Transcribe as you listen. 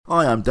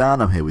Hi, I'm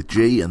Dan, I'm here with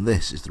G, and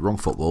this is the Wrong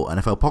Football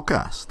NFL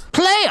Podcast.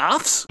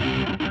 Playoffs?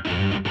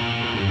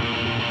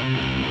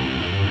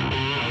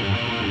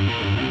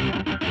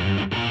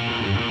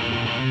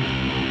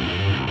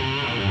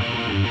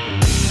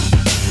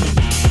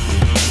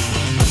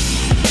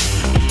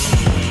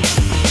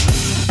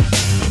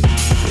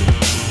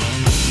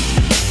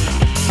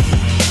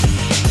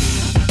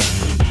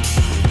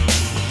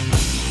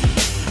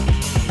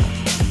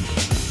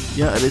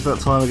 Yeah, it is that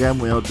time again.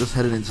 We are just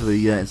heading into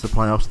the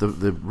playoffs.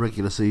 The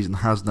regular season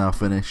has now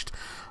finished.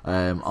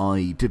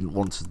 I didn't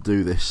want to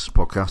do this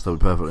podcast, I'll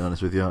be perfectly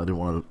honest with you. I didn't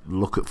want to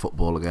look at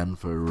football again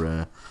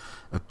for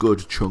a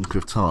good chunk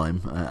of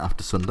time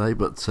after Sunday.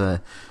 But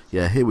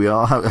yeah, here we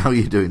are. How are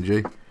you doing,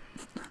 G?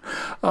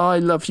 I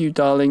love you,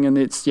 darling, and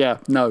it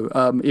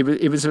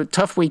was a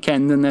tough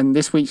weekend, and then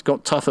this week's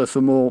got tougher for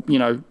more,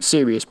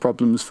 serious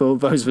problems for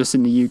those of us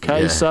in the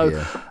UK.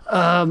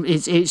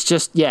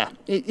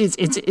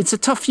 It's a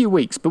tough few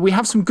weeks, but we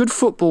have some good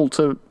football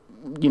to,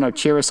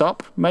 cheer us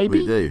up.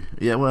 Maybe we do.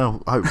 Yeah,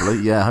 well, hopefully,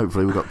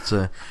 we've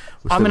got.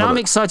 I'm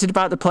excited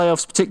about the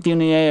playoffs, particularly on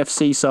the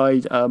AFC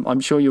side.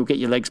 I'm sure you'll get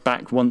your legs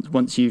back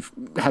once you've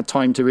had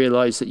time to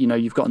realise that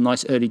you've got a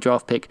nice early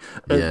draft pick,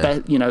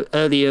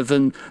 earlier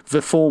than the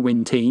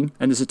 4-win team,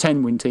 and there's a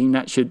 10-win team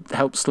that should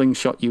help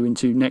slingshot you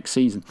into next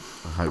season.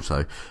 I hope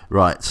so.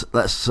 Right,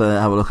 let's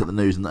have a look at the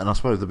news, and I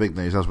suppose the big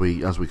news, as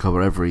we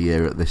cover every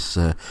year at this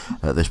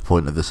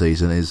point of the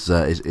season, is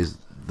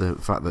the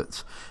fact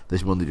that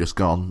this Monday just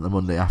gone, the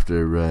Monday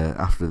after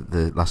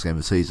the last game of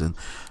the season,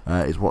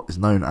 is what is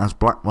known as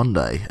Black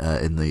Monday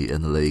in the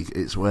league.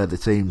 It's where the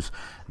teams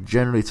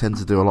generally tend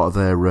to do a lot of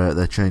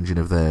their changing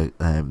of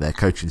their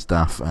coaching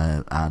staff,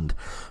 and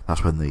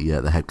that's when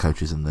the head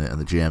coaches and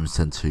the GMs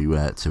tend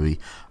to be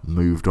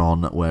moved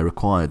on where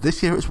required.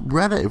 This year it's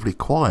relatively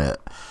quiet.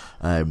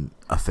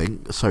 I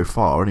think so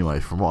far, anyway,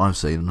 from what I've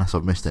seen, unless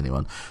I've missed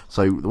anyone.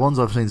 So the ones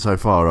I've seen so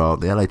far are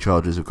the LA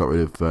Chargers have got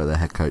rid of their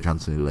head coach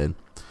Anthony Lynn.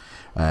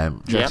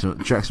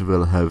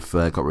 Jacksonville have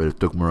got rid of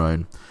Doug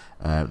Marrone,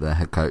 their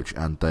head coach,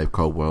 and Dave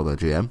Caldwell, their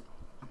GM.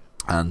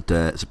 And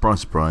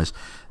surprise, surprise,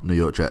 New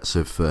York Jets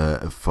have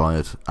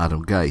fired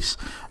Adam Gase.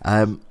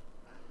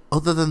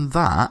 Other than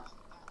that,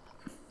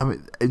 I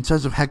mean, in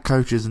terms of head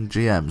coaches and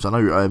GMs, I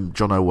know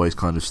John Elway's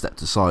kind of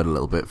stepped aside a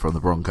little bit from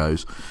the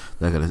Broncos.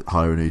 They're going to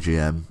hire a new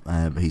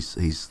GM.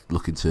 He's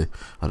looking to,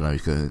 I don't know,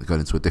 he's going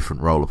into a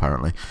different role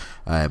apparently,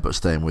 but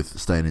staying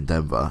in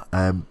Denver.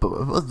 But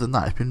other than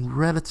that, it's been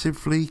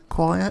relatively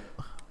quiet.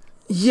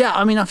 Yeah,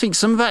 I mean, I think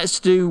some of that is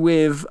to do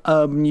with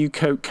new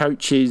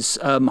coaches'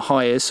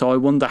 hires, so I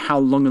wonder how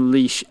long a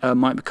leash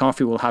Mike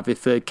McCarthy will have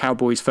if the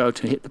Cowboys fail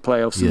to hit the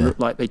playoffs and look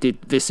like they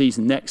did this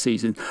season, next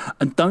season.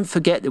 And don't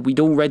forget that we'd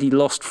already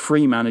lost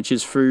 3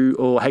 managers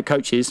or head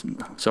coaches.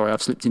 Sorry,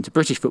 I've slipped into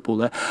British football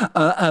there.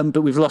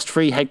 But we've lost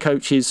 3 head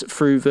coaches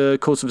through the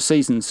course of a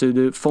season. So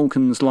the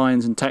Falcons,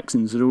 Lions and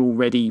Texans had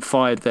already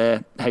fired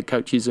their head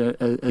coaches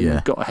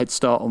and got a head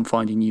start on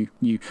finding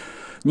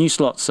new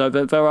slots. So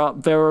there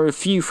are a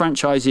few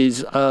franchises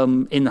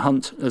in the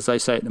hunt, as they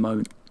say at the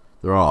moment.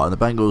 There are, and the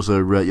Bengals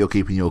are. You're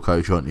keeping your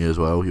coach, aren't you, as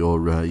well?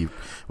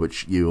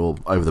 Which you're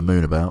over the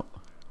moon about.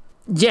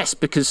 Yes,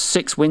 because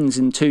 6 wins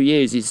in 2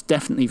 years is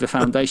definitely the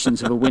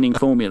foundations of a winning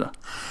formula.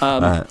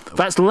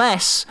 That's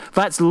less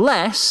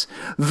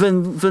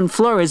than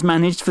Flores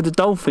managed for the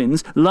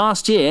Dolphins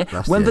last year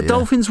when the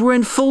Dolphins were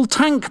in full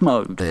tank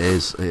mode. It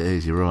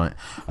is. You're right.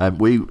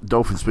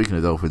 Speaking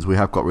of Dolphins, we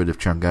have got rid of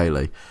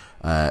Changeli,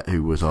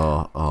 who was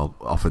our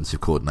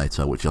offensive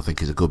coordinator, which I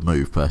think is a good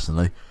move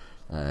personally.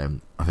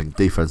 I think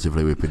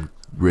defensively we've been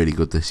really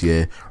good this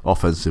year.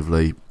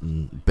 Offensively,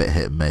 bit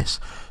hit and miss,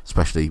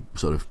 especially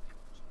sort of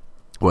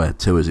where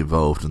Tua's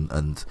involved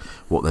and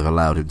what they've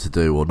allowed him to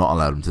do or not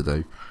allowed him to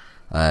do.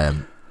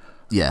 I'm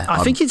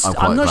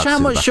not sure how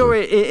much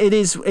it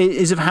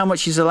is of how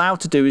much he's allowed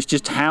to do. It's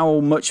just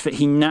how much that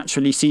he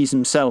naturally sees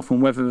himself,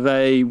 and whether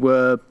they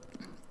were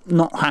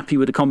not happy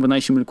with the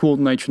combination with the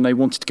coordinator and they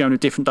wanted to go in a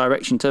different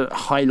direction to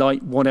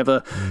highlight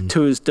whatever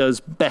Tours does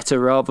better,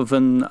 rather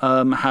than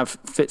have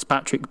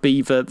Fitzpatrick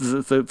be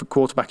the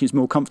quarterback who's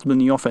more comfortable in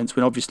the offense,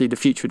 when obviously the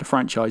future of the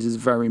franchise is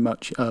very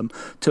much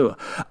Tua.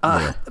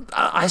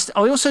 I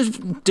also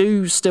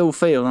do still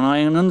feel, and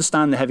I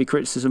understand the heavy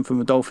criticism from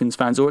the Dolphins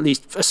fans, or at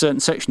least a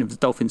certain section of the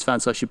Dolphins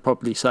fans I should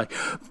probably say,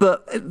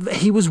 but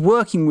he was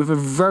working with a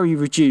very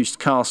reduced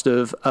cast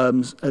of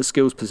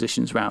skills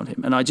positions around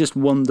him, and I just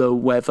wonder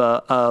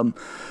whether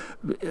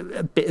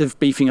a bit of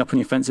beefing up on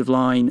the offensive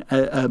line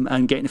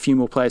and getting a few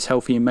more players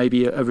healthy, and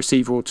maybe a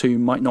receiver or two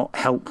might not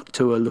help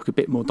to look a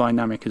bit more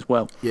dynamic as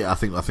well. Yeah, I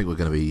think we're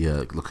going to be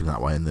looking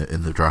that way in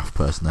the draft.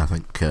 Personally, I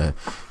think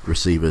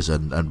receivers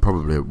and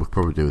we'll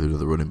probably do with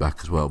another running back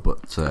as well.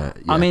 But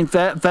I mean,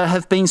 there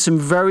have been some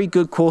very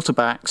good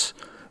quarterbacks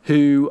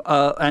who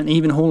and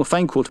even Hall of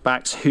Fame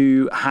quarterbacks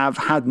who have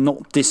had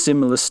not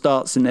dissimilar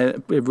starts in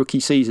their rookie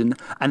season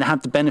and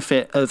had the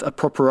benefit of a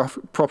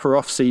proper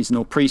off season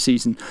or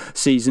preseason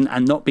season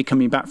and not be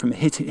coming back from a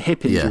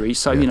hip injury.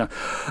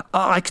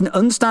 I can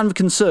understand the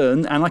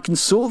concern, and I can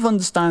sort of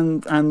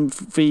understand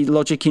the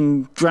logic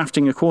in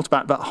drafting a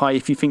quarterback that high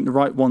if you think the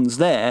right one's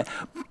there.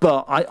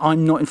 But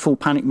I'm not in full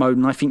panic mode,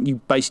 and I think you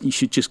basically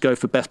should just go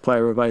for best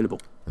player available.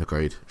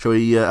 Agreed. Shall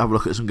we have a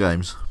look at some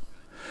games?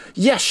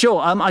 Yeah, sure.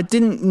 I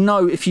didn't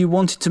know if you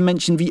wanted to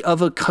mention the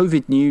other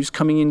COVID news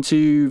coming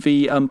into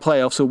the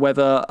playoffs, or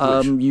whether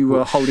you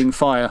were holding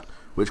fire.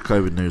 Which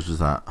COVID news was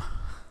that?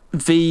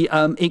 The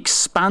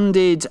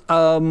expanded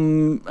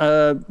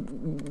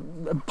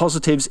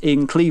positives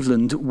in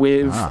Cleveland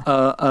with...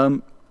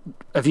 have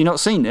you not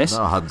seen this?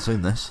 No, I hadn't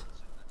seen this.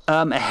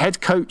 A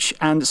head coach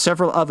and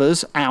several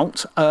others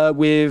out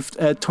with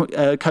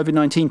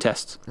COVID-19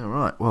 tests. All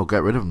right. Well,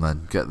 get rid of them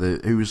then. Get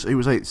who was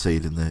 8th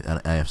seed in the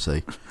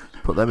AFC.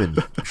 Put them in,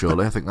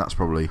 surely. I think that's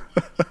probably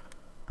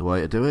the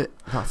way to do it.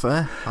 Is that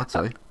fair? I'd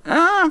say.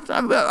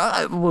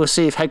 We'll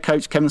see if head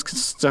coach Kevin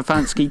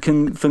Stefanski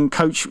can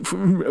coach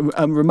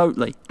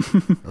remotely.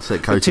 That's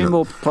it, coaching. 2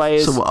 more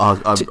players.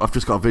 I've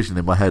just got a vision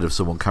in my head of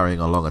someone carrying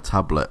along a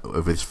tablet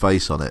with his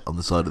face on it on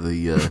the side of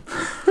the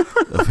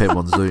of him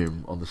on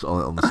Zoom on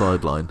the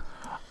sideline.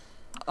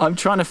 I'm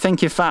trying to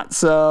think if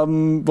that's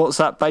what's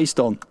that based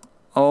on.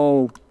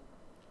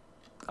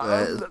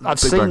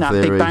 I've seen that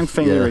Big Bang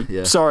Theory.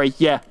 Yeah. Sorry,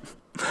 yeah.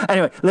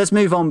 Anyway, let's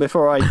move on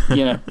before I,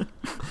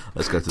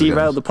 let's go to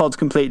derail the pods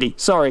completely.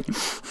 Sorry.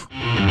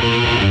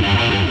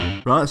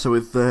 Right, so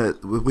with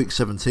week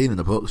 17 in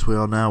the books, we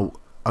are now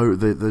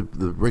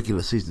the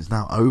regular season is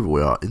now over.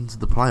 We are into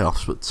the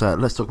playoffs. But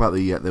let's talk about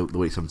the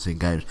week 17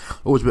 games.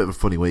 Always a bit of a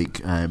funny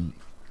week.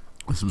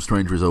 With some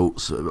strange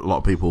results. A lot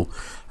of people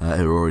who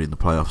are already in the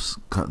playoffs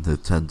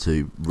tend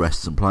to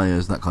rest some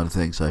players, that kind of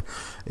thing. So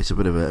it's a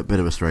bit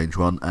of a strange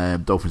one.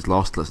 Dolphins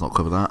lost. Let's not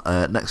cover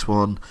that. Next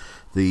one,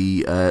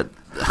 the.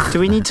 Do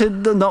we need to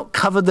not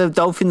cover the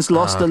Dolphins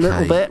lost a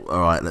little bit?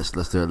 All right, let's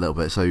do it a little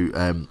bit. So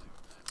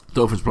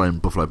Dolphins playing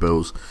Buffalo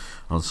Bills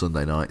on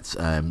Sunday night.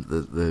 They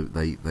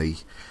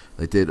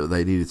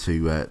needed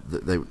to.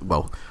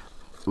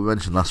 We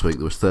mentioned last week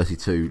there was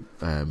 32.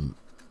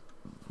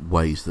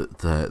 Ways that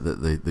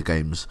the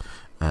games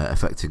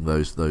affecting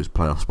those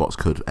playoff spots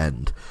could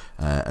end,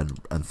 and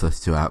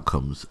 32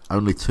 outcomes.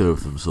 Only 2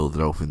 of them saw the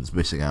Dolphins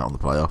missing out on the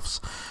playoffs,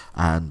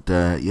 and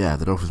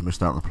the Dolphins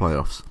missed out on the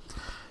playoffs.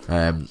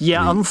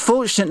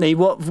 Unfortunately,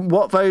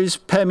 what those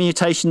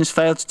permutations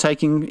failed to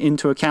take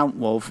into account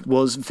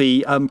was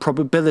the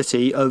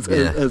probability of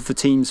the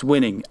teams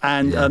winning,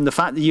 and the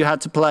fact that you had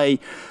to play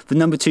the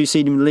number 2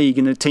 seed in the league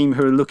and a team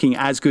who are looking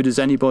as good as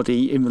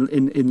anybody in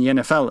the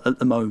NFL at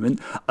the moment,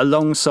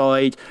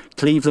 alongside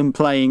Cleveland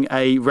playing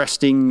a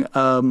resting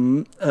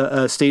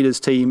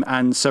Steelers team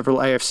and several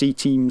AFC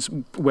teams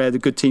where the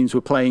good teams were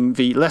playing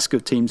the less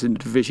good teams in the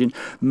division,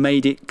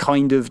 made it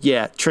kind of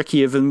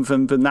trickier than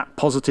that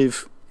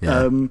positive.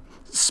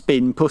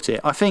 Spin put it.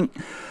 I think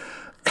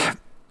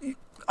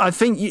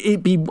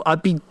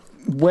I'd be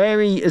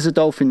wary as a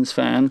Dolphins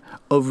fan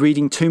of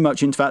reading too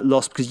much into that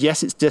loss, because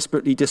yes, it's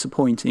desperately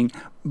disappointing,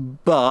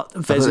 but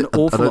there's an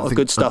awful lot of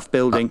good stuff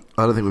building.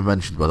 I don't think we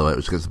mentioned, by the way, it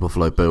was against the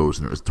Buffalo Bills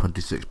and it was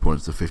 26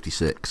 points to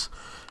 56.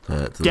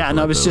 I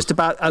was just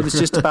about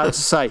to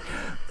say.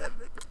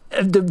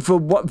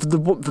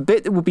 The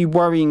bit that would be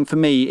worrying for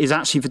me is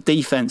actually the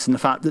defense, and the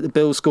fact that the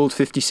Bills scored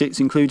 56,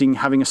 including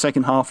having a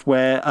second half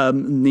where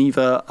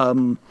neither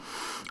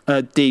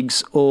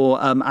Diggs or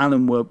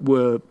Allen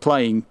were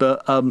playing.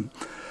 But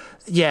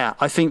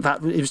I think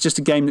that it was just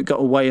a game that got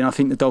away, and I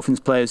think the Dolphins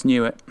players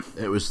knew it.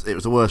 It was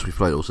the worst we've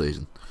played all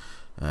season,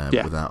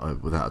 without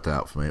a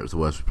doubt. For me, it was the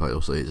worst we've played all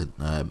season,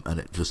 and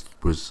it just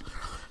was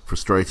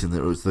frustrating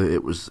that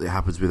it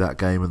happened to be that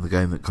game and the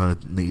game that kind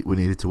of we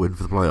needed to win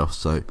for the playoffs.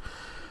 So.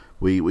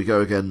 We go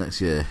again next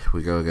year.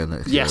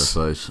 I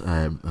suppose.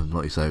 And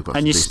like you say, we've got.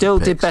 And you still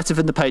did better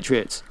than the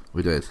Patriots.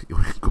 We did.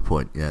 Good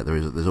point. Yeah,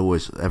 there's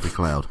always every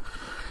cloud.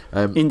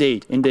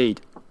 Indeed.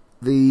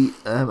 The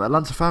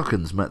Atlanta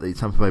Falcons met the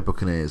Tampa Bay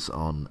Buccaneers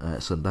on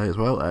Sunday as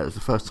well. It was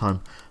the first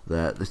time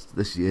that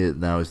this year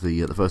now is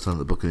the first time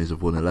that the Buccaneers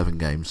have won 11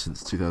 games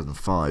since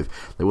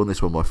 2005. They won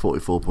this one by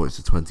 44 points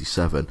to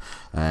 27.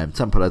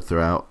 Tampa led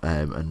throughout,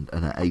 and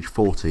at age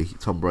 40,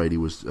 Tom Brady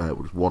was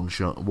 1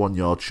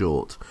 yard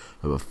short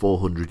of a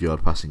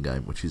 400-yard passing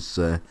game, which is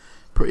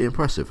pretty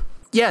impressive.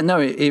 Yeah, no,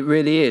 it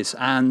really is,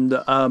 and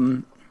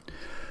the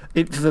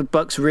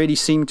Bucs really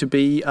seem to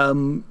be.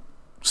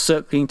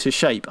 Circling to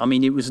shape. I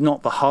mean, it was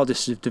not the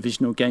hardest of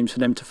divisional games for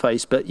them to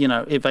face, but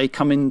if they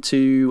come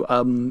into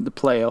the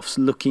playoffs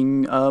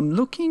looking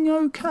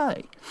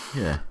okay.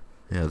 Yeah,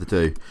 they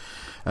do.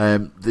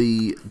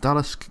 The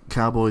Dallas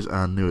Cowboys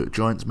and New York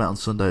Giants met on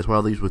Sunday as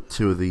well. These were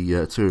two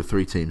of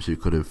three teams who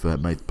could have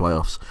made the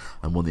playoffs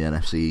and won the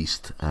NFC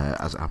East.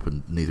 As it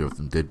happened, neither of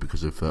them did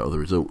because of other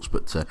results.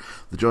 But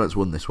the Giants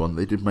won this one.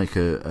 They did make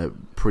a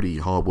pretty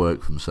hard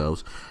work for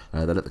themselves.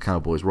 They let the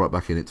Cowboys right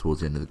back in it towards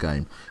the end of the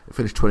game. It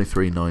finished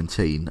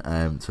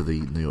 23-19 to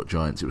the New York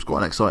Giants. It was quite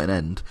an exciting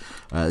end.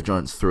 The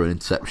Giants threw an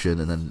interception,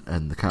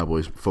 and the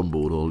Cowboys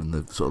fumbled all in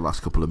the sort of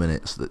last couple of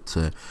minutes.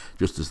 That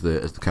just as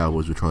the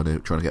Cowboys were trying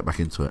to get back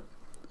into it.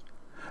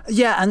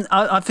 Yeah, and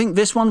I think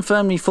this one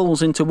firmly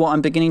falls into what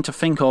I'm beginning to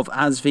think of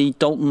as the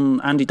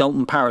Andy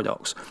Dalton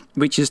paradox,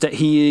 which is that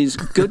he is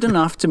good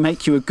enough to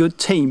make you a good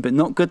team, but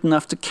not good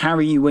enough to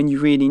carry you when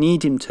you really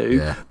need him to.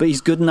 Yeah. But he's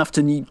good enough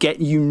to get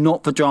you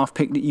not the draft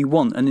pick that you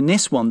want. And in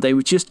this one, they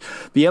were just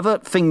the other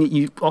thing that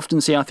you often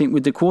see, I think,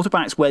 with the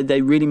quarterbacks where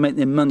they really make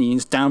their money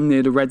is down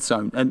near the red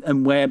zone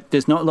and where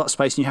there's not a lot of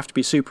space and you have to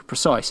be super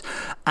precise.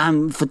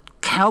 And the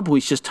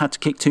Cowboys just had to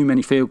kick too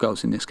many field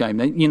goals in this game.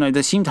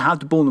 They seem to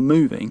have the ball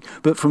moving,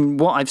 but from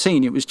what I've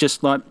seen, it was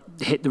just like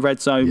hit the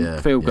red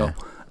zone field goal.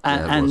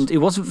 And it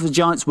wasn't the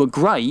Giants were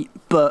great,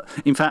 but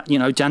in fact,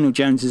 Daniel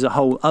Jones is a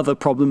whole other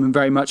problem, and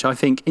very much, I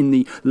think, in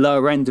the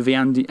lower end of the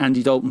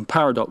Andy Dalton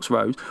paradox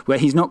road, where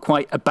he's not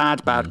quite a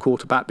bad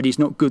quarterback, but he's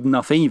not good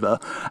enough either.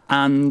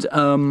 And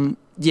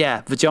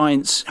the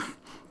Giants,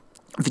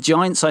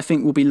 I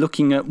think, will be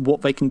looking at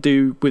what they can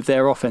do with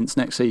their offense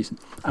next season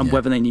and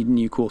whether they need a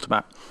new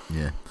quarterback.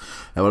 Yeah.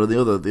 Well,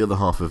 the other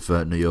half of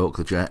New York,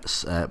 the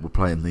Jets, were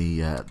playing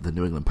the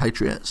New England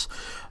Patriots.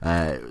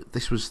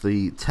 This was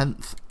the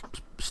 10th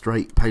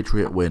straight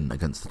Patriot win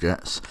against the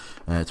Jets.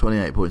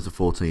 28 points to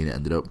 14 it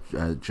ended up.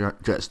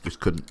 Jets just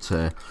couldn't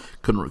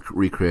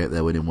recreate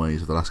their winning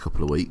ways of the last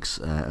couple of weeks.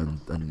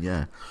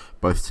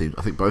 Both teams.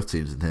 I think both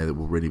teams in here that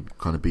will really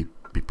kind of be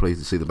pleased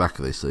to see the back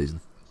of this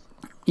season.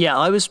 Yeah,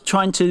 I was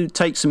trying to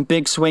take some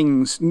big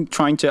swings,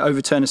 trying to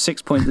overturn a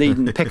 6-point lead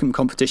in the Pick'em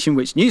competition,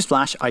 which,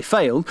 newsflash, I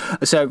failed.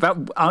 So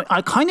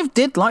I kind of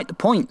did like the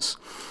points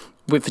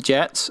with the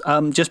Jets,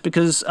 just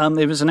because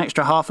it was an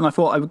extra half and I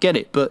thought I would get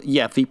it. But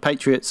yeah, the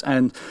Patriots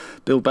and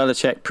Bill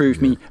Belichick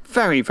proved me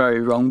very, very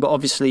wrong. But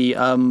obviously,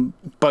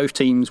 both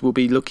teams will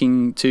be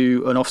looking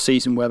to an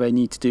off-season where they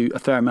need to do a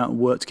fair amount of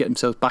work to get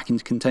themselves back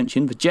into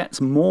contention. The Jets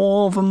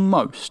more than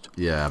most.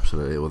 Yeah,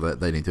 absolutely. Well,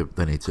 they need the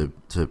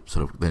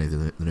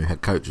new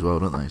head coach as well,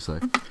 don't they? So.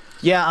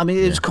 Yeah, I mean,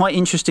 it's quite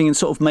interesting and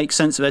sort of makes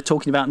sense that they're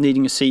talking about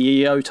needing a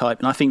CEO type.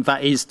 And I think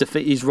that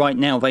is right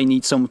now they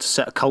need someone to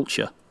set a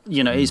culture.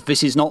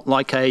 This is not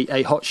like a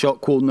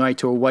hotshot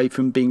coordinator away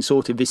from being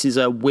sorted. This is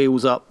a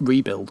wheels up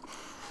rebuild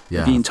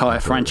of the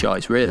entire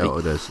franchise, really.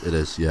 Yeah, it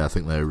is. Yeah, I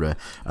think they're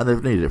and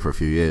they've needed it for a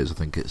few years. I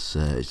think it's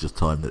just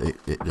time that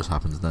it just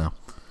happens now.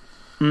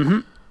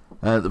 Mm-hmm.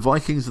 The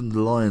Vikings and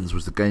the Lions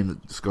was the game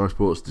that Sky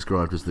Sports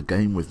described as the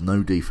game with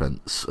no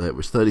defence. It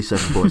was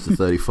 37 points to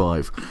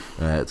 35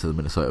 to the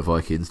Minnesota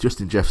Vikings.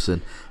 Justin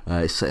Jefferson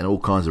is setting all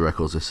kinds of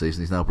records this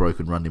season. He's now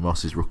broken Randy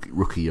Moss's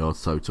rookie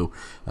yards total,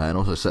 and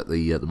also set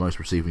the most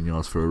receiving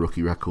yards for a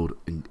rookie record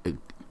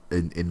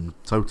in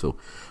total,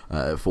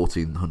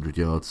 1,400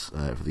 yards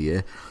for the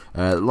year.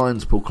 The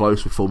Lions pulled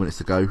close with 4 minutes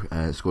to go,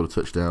 scored a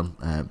touchdown,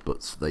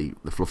 but they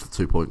fluffed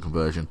the 2-point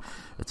conversion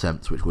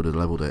attempt, which would have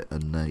levelled it,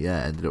 and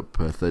ended up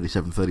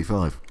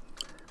 37-35.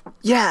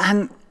 Yeah,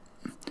 and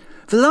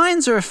the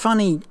Lions are a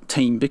funny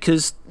team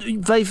because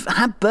they've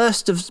had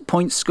bursts of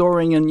point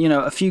scoring and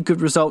a few good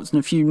results and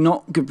a few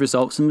not good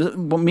results,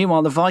 and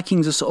meanwhile the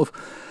Vikings are sort of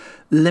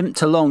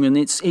limped along, and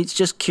it's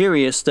just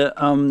curious that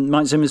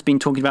Mike Zimmer's been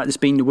talking about this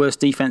being the worst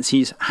defense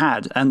he's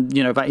had, and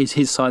that is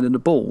his side of the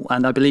ball,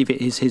 and I believe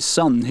it is his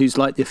son who's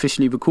like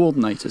officially the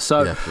coordinator.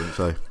 So. Yeah, I think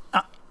so.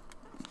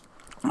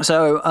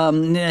 So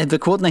the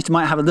coordinator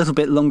might have a little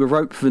bit longer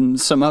rope than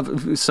some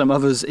others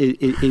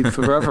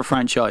for other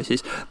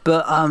franchises,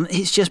 but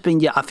it's just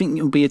been I think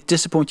it will be a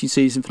disappointing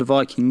season for the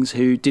Vikings,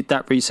 who did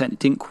that reset. It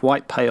didn't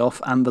quite pay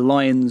off, and the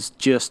Lions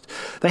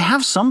they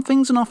have some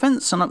things in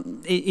offense,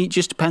 and it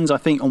just depends, I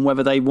think, on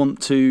whether they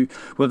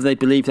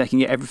believe they can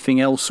get everything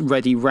else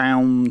ready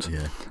round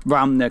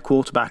their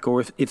quarterback,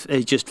 or if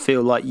they just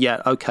feel like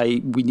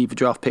we need the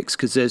draft picks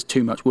because there's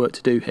too much work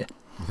to do here.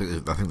 I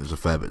think there's a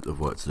fair bit of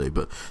work to do,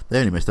 but they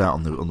only missed out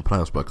on the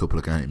playoffs by a couple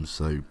of games,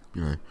 so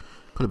could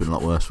have been a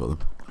lot worse for them.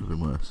 Could have been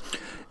worse.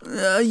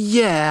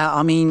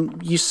 I mean,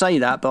 you say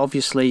that, but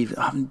obviously the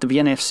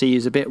NFC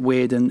is a bit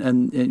weird, and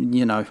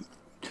the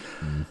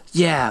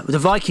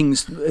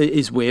Vikings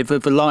is weird.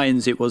 The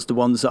Lions, it was the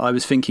ones that I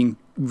was thinking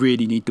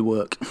really need the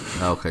work.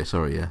 Okay,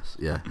 sorry. Yes,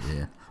 yeah.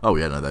 Oh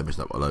yeah, no, they missed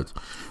out by loads.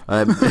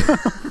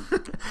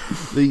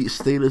 The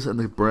Steelers and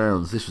the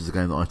Browns. This was the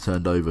game that I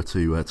turned over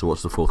to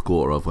watch the fourth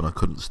quarter of when I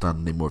couldn't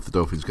stand any more of the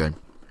Dolphins game.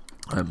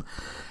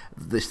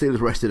 the Steelers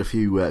rested a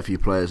few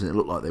players, and it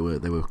looked like they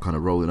were kind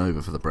of rolling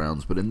over for the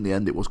Browns. But in the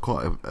end, it was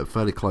quite a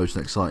fairly close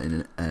and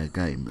exciting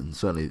game, and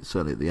certainly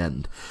at the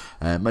end,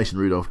 Mason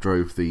Rudolph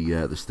drove the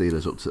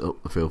Steelers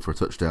up the field for a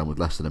touchdown with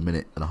less than a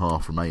minute and a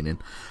half remaining,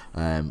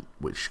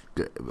 which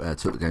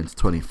took the game to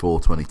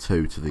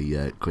 24-22 to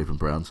the Cleveland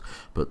Browns.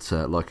 But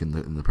like in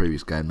the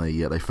previous game,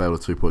 they failed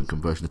a 2-point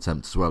conversion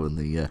attempt as well, and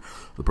the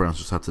Browns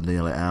just had to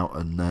kneel it out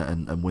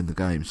and win the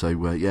game. So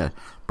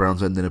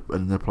Browns ending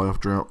in a playoff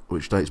drought,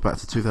 which dates back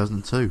to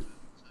 2002.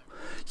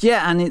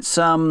 Yeah, and it's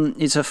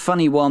a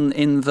funny one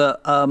in that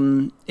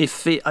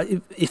if the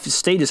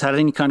Steelers had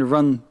any kind of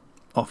run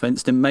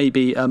offense, then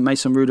maybe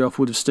Mason Rudolph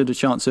would have stood a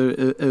chance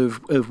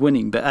of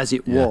winning. But as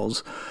it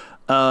was,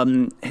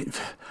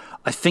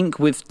 I think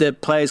with the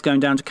players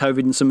going down to COVID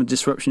and some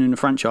disruption in the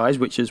franchise,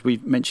 which, as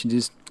we've mentioned,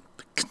 is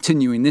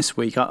continuing this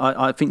week,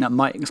 I think that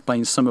might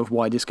explain some of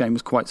why this game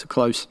was quite so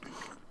close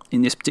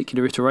in this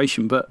particular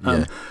iteration. But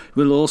it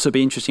will also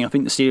be interesting. I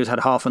think the Steelers had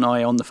half an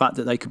eye on the fact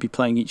that they could be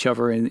playing each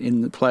other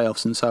in the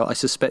playoffs, and so I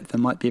suspect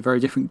there might be a very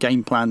different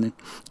game plan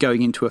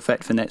going into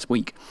effect for next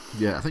week.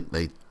 Yeah, I think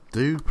they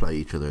do play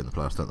each other in the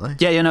playoffs, don't they?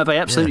 Yeah, they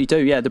absolutely do.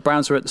 Yeah, the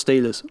Browns are at the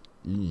Steelers.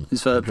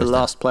 It's for the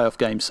last playoff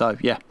game, so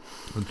yeah.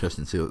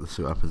 Interesting to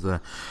see what happens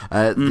there.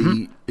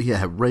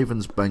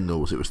 Ravens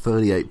Bengals. It was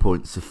 38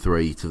 points to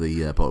 3 to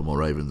the Baltimore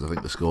Ravens. I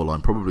think the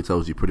scoreline probably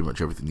tells you pretty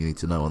much everything you need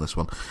to know on this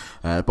one.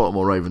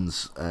 Baltimore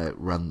Ravens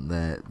ran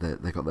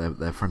they got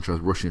their franchise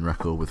rushing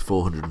record with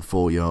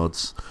 404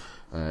 yards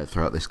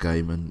throughout this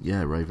game, and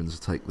Ravens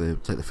take the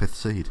 5th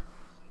seed.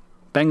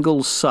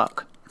 Bengals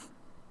suck.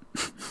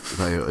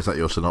 Is that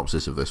your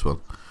synopsis of this one?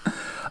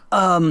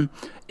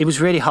 It was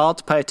really hard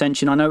to pay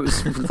attention. I know it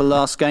was the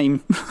last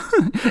game.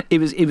 It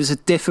was a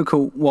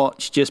difficult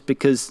watch just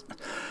because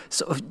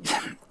sort of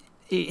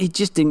it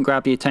just didn't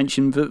grab the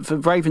attention. The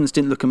Ravens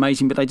didn't look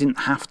amazing, but they didn't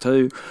have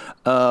to.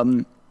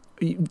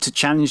 To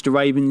challenge the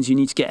Ravens, you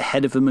need to get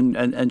ahead of them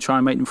and try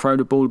and make them throw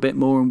the ball a bit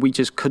more, and we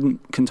just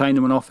couldn't contain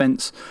them on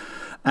offense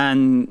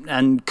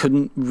and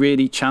couldn't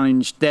really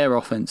challenge their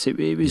offense.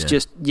 It was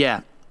just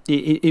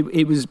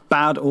It was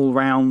bad all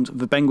round.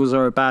 The Bengals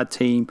are a bad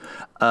team.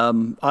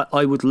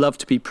 I would love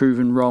to be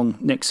proven wrong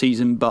next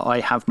season, but I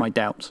have my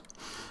doubts.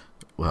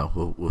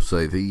 Well, we'll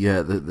see.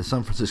 The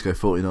San Francisco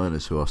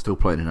 49ers, who are still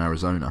playing in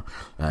Arizona,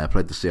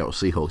 played the Seattle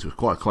Seahawks. It was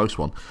quite a close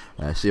one.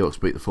 Seahawks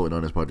beat the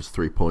 49ers by just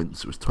 3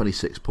 points. It was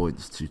 26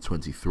 points to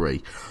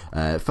 23.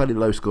 Fairly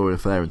low scoring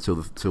affair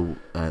until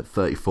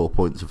 34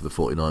 points of the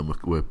 49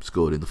 were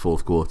scored in the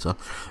fourth quarter.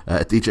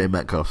 DJ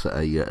Metcalf set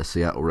a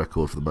Seattle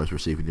record for the most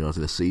receiving yards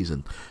in a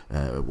season,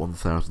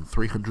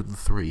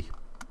 1,303.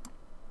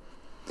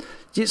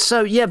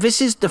 So,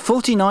 this is the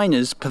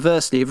 49ers,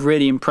 perversely, have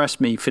really impressed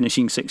me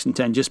finishing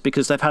 6-10 just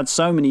because they've had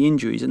so many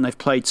injuries and they've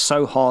played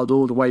so hard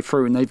all the way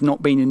through and they've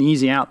not been an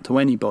easy out to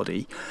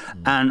anybody.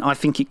 And I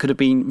think it could have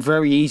been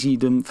very easy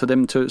for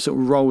them to sort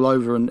of roll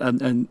over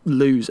and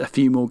lose a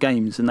few more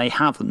games, and they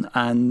haven't.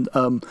 And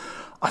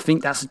I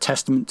think that's a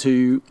testament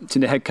to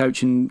the head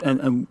coach and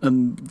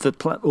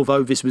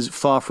although this was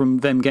far from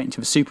them getting to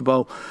the Super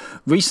Bowl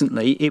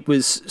recently, it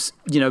was,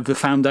 the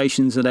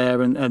foundations are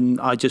there,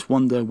 and I just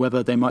wonder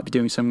whether they might be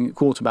doing something at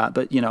quarterback.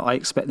 But, I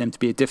expect them to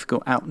be a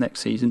difficult out next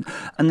season.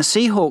 And the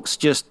Seahawks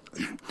just...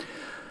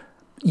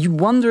 You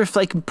wonder if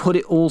they can put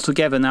it all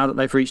together now that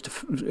they've reached the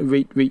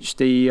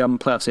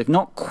playoffs. They've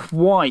not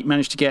quite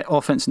managed to get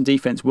offense and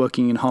defense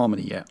working in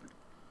harmony yet.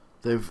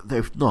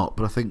 They've not,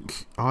 but I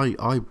think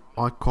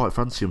I quite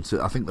fancy them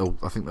to. I think they'll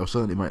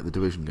certainly make the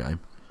division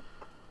game.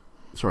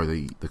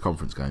 Sorry, the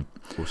conference game.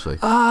 We'll see.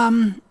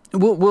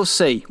 We'll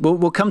see.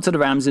 We'll come to the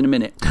Rams in a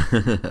minute.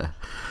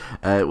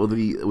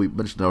 We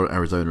mentioned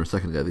Arizona a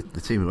second ago.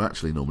 The team who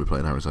actually normally play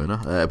in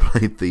Arizona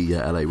played the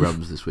LA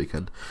Rams this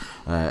weekend.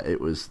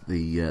 It was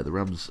the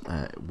Rams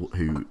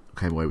who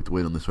came away with the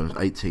win on this one. It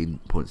was 18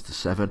 points to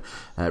 7.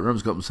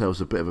 Rams got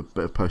themselves a bit of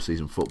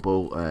postseason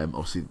football.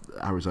 Obviously,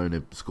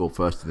 Arizona scored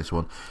first in this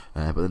one,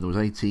 but then there was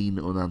 18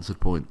 unanswered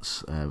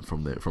points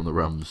from the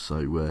Rams.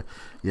 So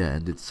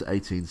ended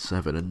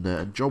 18-7.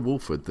 And John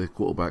Wolford, the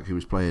quarterback who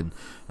was playing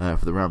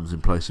for the Rams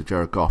in place of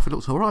Jared Goff, he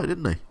looked all right,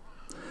 didn't he?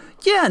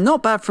 Yeah,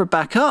 not bad for a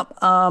backup.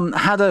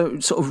 Had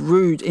a sort of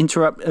rude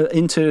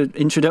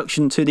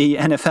introduction to the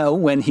NFL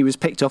when he was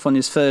picked off on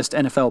his first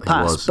NFL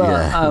pass.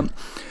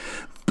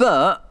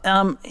 But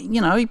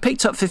he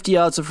picked up 50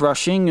 yards of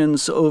rushing and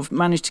sort of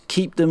managed to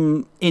keep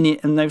them in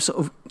it, and they were sort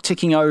of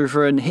ticking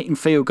over and hitting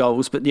field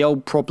goals. But the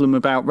old problem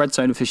about red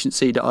zone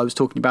efficiency that I was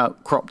talking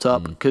about cropped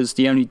up because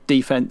the only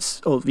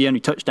defense or the only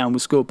touchdown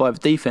was scored by the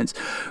defense.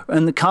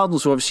 And the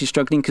Cardinals were obviously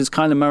struggling because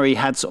Kyler Murray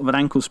had sort of an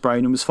ankle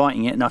sprain and was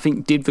fighting it, and I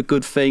think did the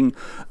good thing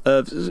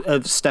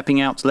of stepping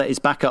out to let his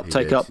backup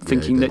take up,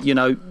 thinking that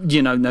no,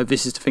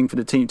 this is the thing for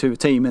the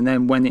team, and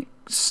then when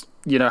it's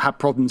had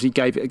problems, he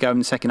gave it a go in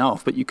the second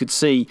half. But you could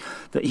see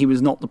that he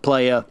was not the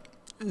player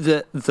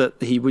that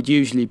he would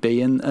usually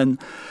be, and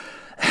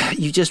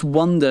you just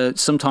wonder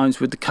sometimes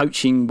with the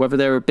coaching whether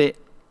they're a bit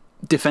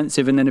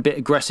defensive and then a bit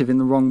aggressive in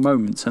the wrong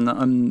moments.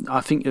 And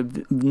I think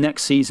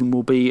next season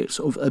will be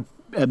sort of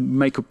a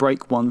make or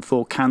break one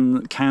for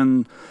can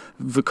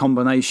the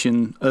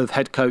combination of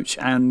head coach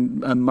and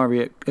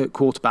Murray at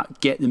quarterback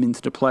get them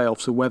into the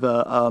playoffs, or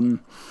whether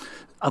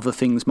other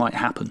things might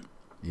happen.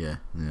 Yeah,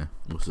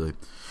 we'll see.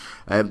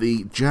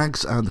 The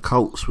Jags and the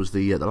Colts was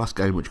the last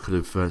game which could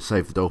have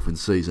saved the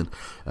Dolphins' season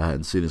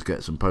and seen us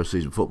get some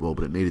postseason football,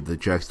 but it needed the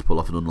Jags to pull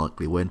off an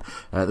unlikely win.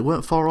 They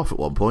weren't far off at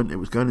one point. It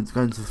was going into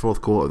the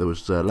fourth quarter. There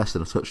was less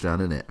than a touchdown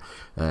in it,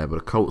 but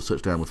a Colts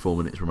touchdown with 4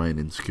 minutes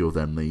remaining secured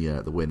them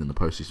the win in the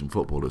postseason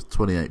football. It was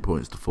 28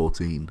 points to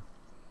 14.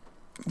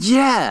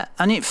 Yeah,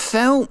 and this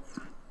felt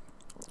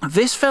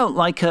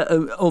like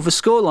the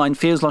scoreline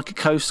feels like a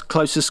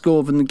closer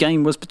score than the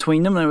game was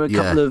between them. There were a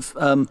couple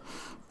of.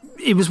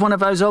 It was one of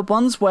those odd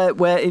ones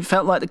where it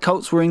felt like the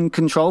Colts were in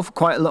control for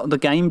quite a lot of the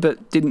game,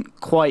 but didn't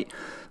quite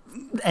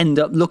end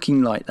up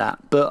looking like that.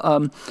 But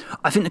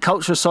I think the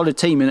Colts are a solid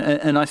team,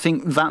 and I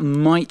think that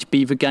might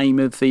be the game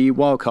of the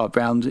wildcard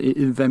round,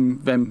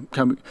 them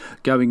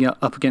going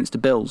up against the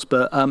Bills.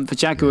 But the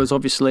Jaguars,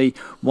 obviously,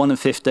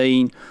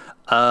 1-15.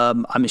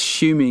 I'm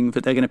assuming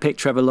that they're going to pick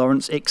Trevor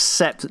Lawrence,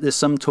 except that there's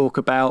some talk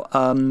about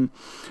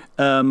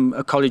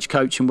a college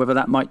coach and whether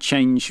that might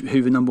change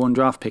who the number 1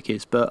 draft pick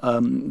is. But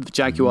the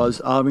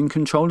Jaguars are in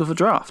control of the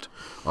draft.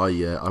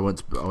 I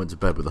went to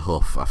bed with a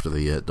huff after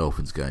the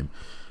Dolphins game,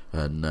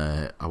 and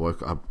I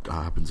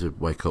happened to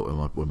wake up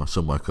when my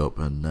son woke up,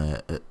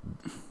 and it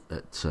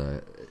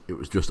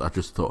was just, I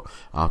just thought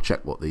I'll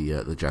check what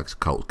the Jags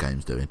Colts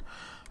game's doing,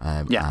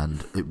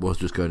 and it was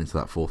just going into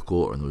that fourth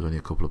quarter, and there was only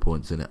a couple of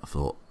points in it. I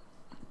thought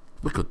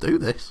we could do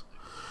this.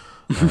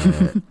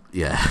 Not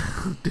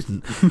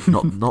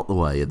the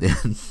way in the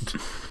end.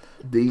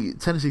 The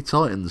Tennessee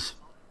Titans,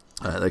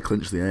 they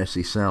clinched the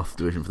AFC South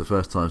division for the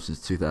first time since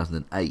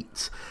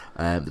 2008.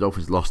 The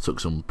Dolphins' loss took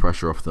some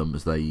pressure off them,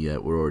 as they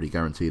were already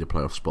guaranteed a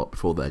playoff spot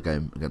before their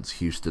game against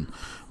Houston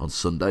on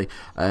Sunday.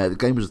 The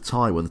game was a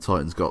tie when the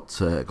Titans got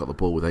the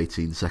ball with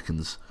 18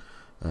 seconds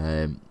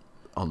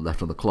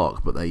left on the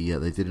clock, but they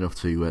did enough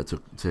to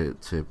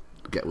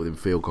get within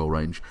field goal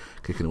range,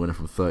 kicking a winner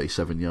from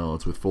 37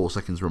 yards with 4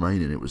 seconds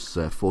remaining. It was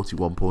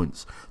 41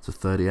 points to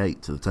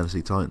 38 to the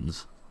Tennessee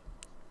Titans.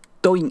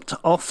 Doinked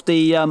off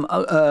the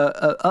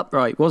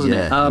upright, wasn't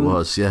it? Yeah, it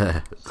was,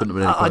 yeah. Couldn't have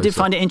been any closer. I did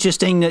find it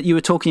interesting that you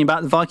were talking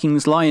about the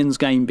Vikings-Lions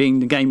game being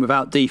the game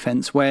without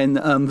defence, when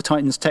the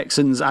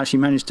Titans-Texans actually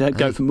managed to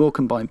go for more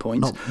combined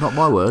points. Not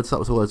my words, that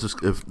was the words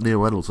of Neil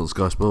Reynolds on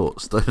Sky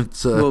Sports.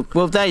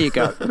 Well, there you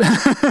go.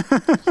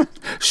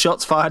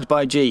 Shots fired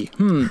by G.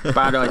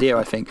 Bad idea,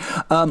 I think.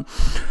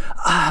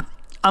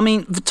 I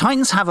mean, the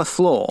Titans have a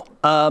flaw.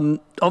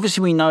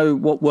 Obviously, we know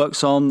what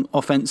works on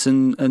offense,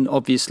 and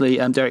obviously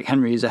Derrick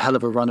Henry is a hell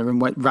of a runner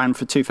and ran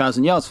for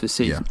 2,000 yards this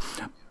season.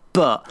 Yeah.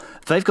 But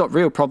they've got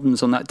real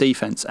problems on that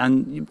defense,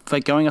 and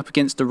they're going up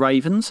against the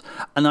Ravens.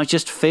 And I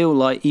just feel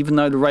like, even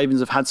though the Ravens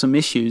have had some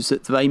issues,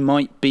 that they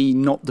might be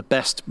not the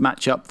best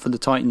matchup for the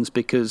Titans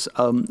because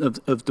of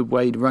the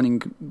way the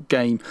running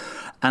game.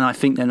 And I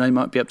think then they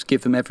might be able to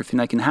give them everything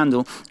they can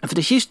handle. And for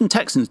the Houston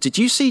Texans, did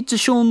you see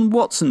Deshaun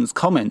Watson's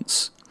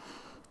comments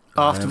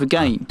after the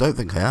game? I don't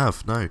think I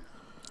have, no.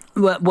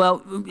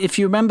 Well, if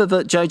you remember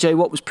that JJ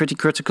Watt was pretty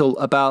critical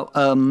about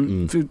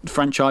the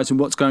franchise and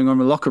what's going on in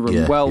the locker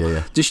room,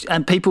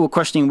 and people were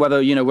questioning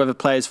whether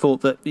players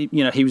thought that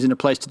he was in a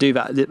place to do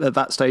that at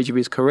that stage of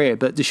his career.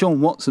 But Deshaun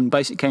Watson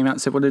basically came out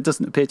and said, well, there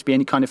doesn't appear to be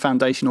any kind of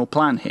foundational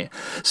plan here.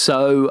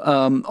 So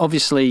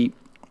obviously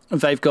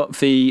they've got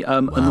the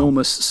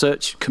enormous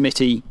search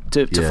committee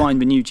to find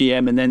the new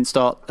GM and then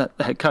start the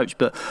head coach.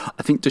 But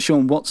I think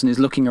Deshaun Watson is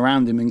looking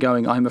around him and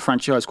going, I'm a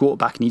franchise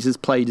quarterback, and he's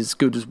played as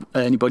good as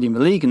anybody in the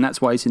league, and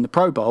that's why he's in the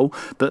Pro Bowl.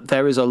 But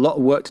there is a lot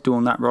of work to do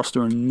on that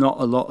roster and not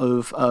a lot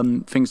of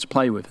things to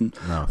play with. And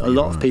a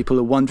lot of people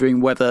are wondering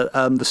whether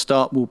the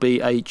start will be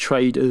a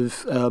trade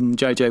of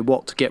JJ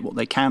Watt to get what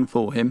they can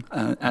for him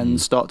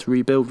and start to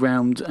rebuild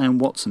round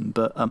Watson.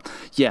 But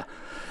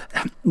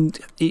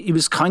it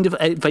was kind of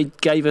they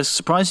gave a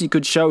surprisingly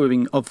good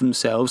showing of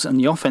themselves, and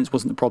the offense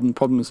wasn't the problem. The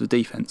problem was the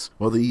defense.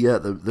 Well,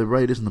 the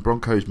Raiders and the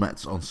Broncos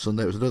met on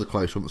Sunday. It was another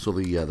close one that saw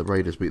the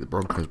Raiders beat the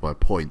Broncos by a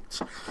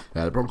point.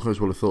 The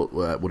Broncos would have thought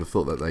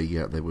that they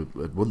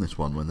had won this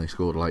one when they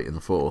scored late in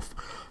the fourth.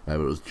 But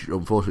it was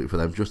unfortunately for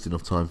them just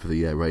enough time for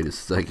the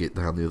Raiders to take it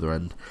down the other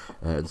end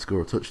and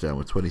score a touchdown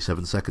with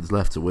 27 seconds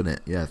left to win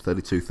it.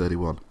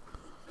 32-31.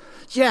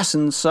 Yes,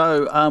 and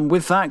so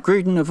with that,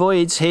 Gruden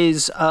avoids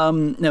his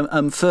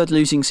third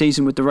losing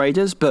season with the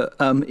Raiders, but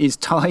is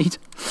tied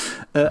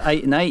at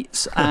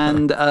 8-8.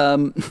 And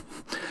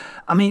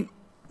I mean,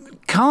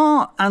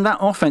 Carr and that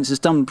offense has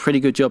done a pretty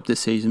good job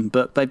this season,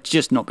 but they've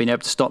just not been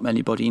able to stop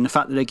anybody. And the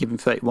fact that they're giving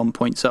 31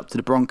 points up to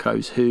the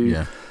Broncos,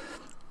 who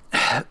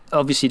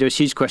obviously there's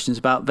huge questions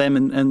about them,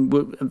 and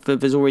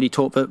there's already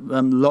talk that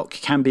Locke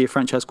can be a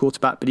franchise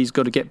quarterback, but he's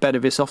got to get better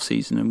this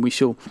offseason, and we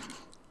shall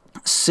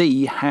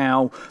see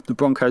how the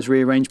Broncos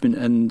rearrangement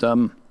and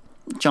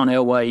John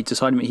Elway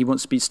deciding that he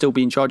wants to still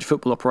be in charge of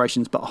football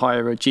operations but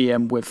hire a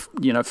GM with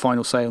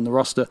final say on the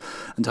roster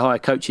and to hire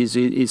coaches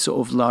is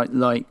sort of like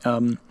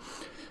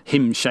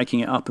him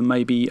shaking it up and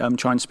maybe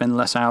trying to spend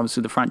less hours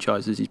with the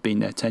franchise as he's been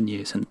there 10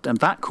 years. And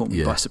that caught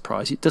me by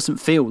surprise. It doesn't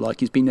feel like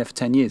he's been there for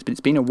 10 years, but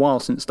it's been a while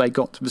since they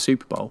got to the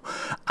Super Bowl,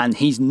 and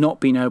he's not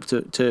been able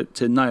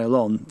to nail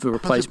on the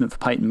replacement for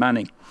Peyton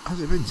Manning. Has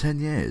it been 10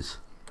 years?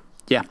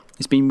 Yeah,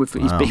 he's been with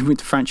the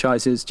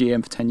franchise as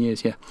GM for 10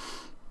 years, yeah.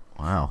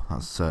 Wow,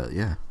 that's,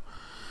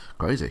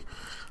 crazy.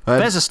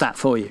 There's a stat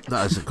for you.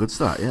 That is a good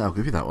stat, yeah, I'll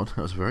give you that one.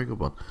 That was a very good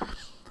one.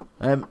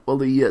 Well,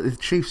 the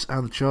Chiefs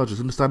and the Chargers,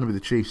 understandably, the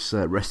Chiefs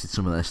rested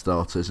some of their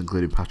starters,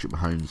 including Patrick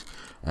Mahomes,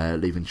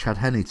 leaving Chad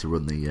Henne to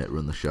run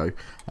the show.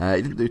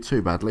 He didn't do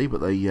too badly, but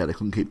they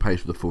couldn't keep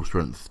pace with the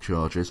full-strength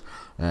Chargers.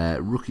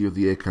 Rookie of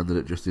the Year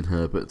candidate Justin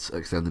Herbert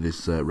extended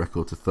his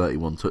record to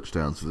 31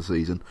 touchdowns for the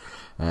season.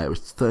 It was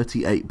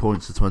 38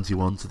 points to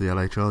 21 to the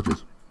LA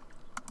Chargers.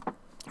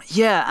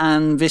 Yeah,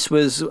 and this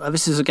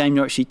is a game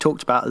you actually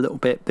talked about a little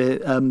bit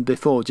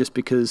before, just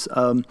because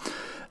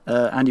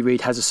Andy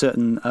Reid has a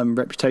certain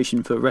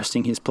reputation for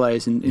resting his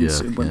players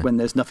when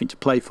there's nothing to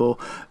play for,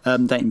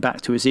 dating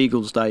back to his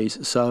Eagles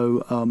days.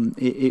 So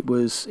it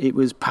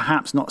was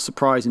perhaps not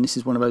surprising. This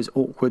is one of those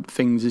awkward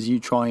things as you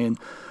try and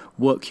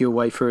work your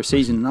way through a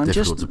season. And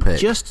difficult to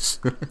pick.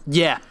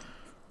 Yeah.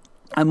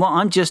 And what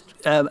I'm just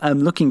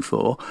looking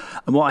for,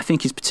 and what I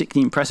think is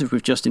particularly impressive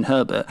with Justin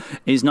Herbert,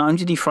 is not only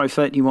did he throw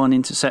 31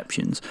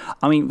 interceptions,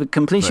 I mean, the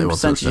completion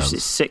percentage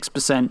is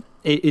 6%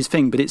 is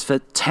thing, but it's for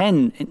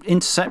 10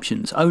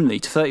 interceptions only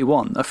to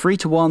 31. A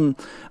 3-to-1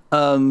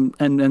 and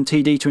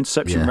TD to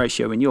interception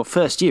ratio in your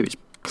first year is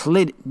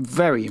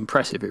very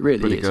impressive. It really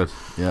pretty is. Good.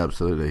 Yeah,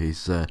 absolutely.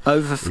 He's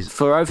over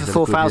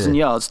 4,000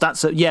 yards.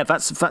 That's a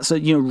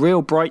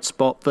real bright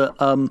spot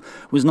that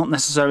was not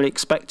necessarily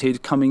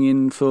expected coming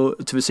in to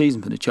the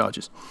season for the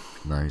Chargers.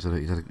 No, he's had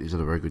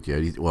a very good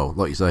year.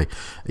 Like you say,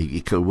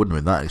 he wouldn't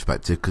have been that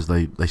expected because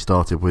they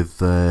started with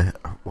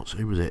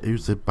who was it?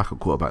 Who's the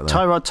backup quarterback there?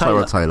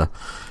 Tyrod Taylor.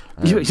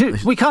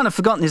 We can't have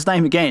forgotten his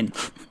name again.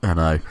 I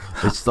know.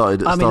 It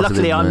started.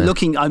 Luckily, I'm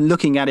looking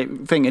at it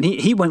and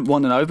he went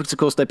 1-0 because of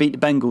course they beat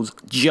the Bengals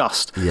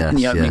in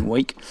the opening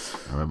week.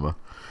 I remember.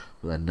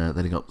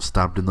 Then he got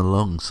stabbed in the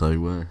lung. So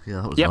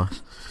that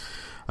was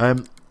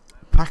nice.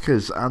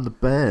 Packers and the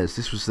Bears.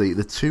 This was the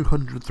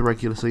 200th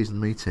regular season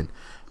meeting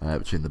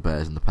between the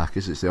Bears and the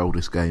Packers. It's the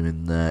oldest game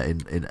in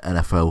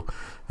NFL.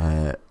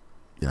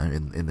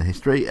 In the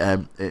history.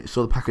 It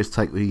saw the Packers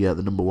take the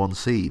number 1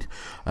 seed.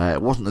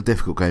 It wasn't a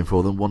difficult game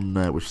for them, one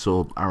which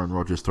saw Aaron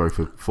Rodgers throw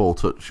for 4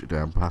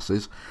 touchdown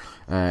passes.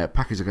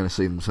 Packers are going to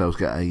see themselves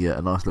get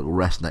a nice little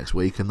rest next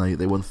week, and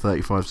they won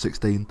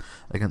 35-16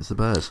 against the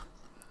Bears.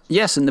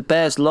 Yes, and the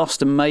Bears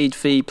lost and made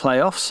the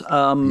playoffs,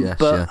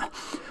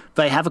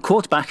 they have a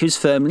quarterback who's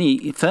firmly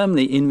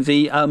in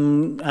the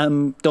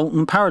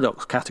Dalton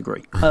paradox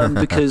category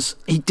because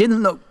he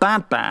didn't look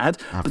bad,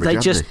 but they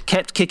just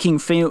kept kicking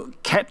field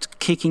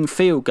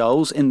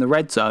goals in the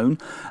red zone,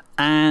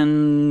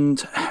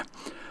 and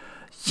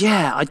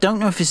I don't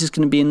know if this is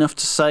going to be enough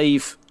to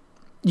save,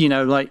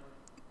 like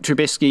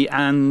Trubisky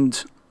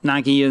and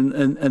Nagy,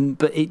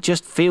 but it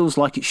just feels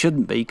like it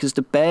shouldn't be because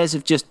the Bears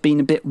have just been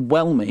a bit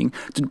whelming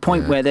to the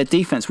point where their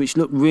defense, which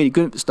looked really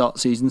good at the start of the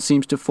season,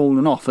 seems to have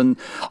fallen off. And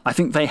I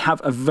think they have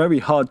a very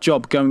hard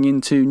job going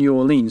into New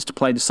Orleans to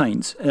play the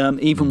Saints,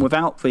 even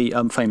without the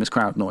famous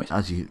crowd noise.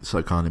 As you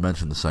so kindly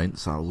mentioned, the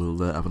Saints, we'll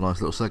have a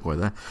nice little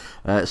segue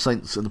there.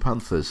 Saints and the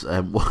Panthers.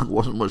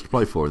 Wasn't much to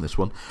play for in this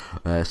one.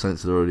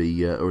 Saints had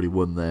already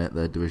won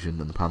their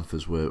division, and the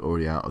Panthers were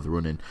already out of the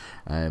running.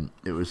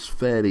 It was a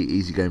fairly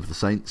easy game for the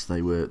Saints.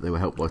 They were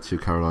helped by 2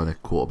 Carolina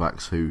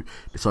quarterbacks who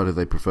decided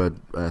they preferred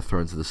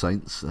throwing to the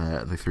Saints.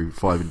 They threw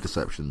 5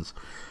 interceptions.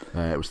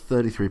 It was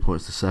 33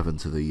 points to 7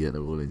 to the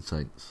New Orleans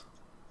Saints.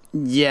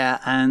 Yeah,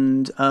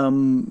 and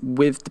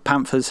with the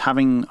Panthers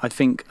having, I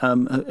think,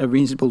 a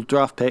reasonable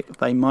draft pick,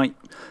 they might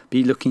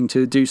be looking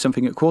to do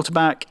something at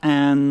quarterback.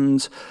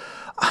 And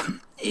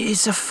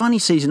it's a funny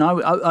season.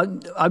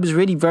 I was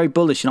really very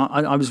bullish, and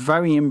I was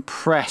very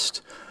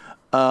impressed.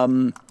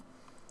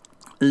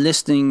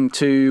 Listening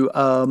to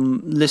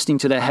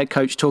their head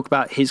coach talk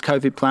about his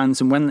COVID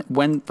plans, and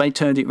when they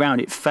turned it around,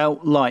 it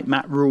felt like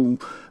Matt Rule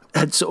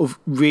had sort of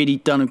really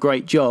done a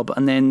great job.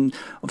 And then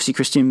obviously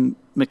Christian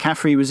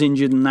McCaffrey was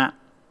injured, and that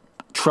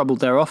troubled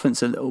their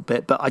offense a little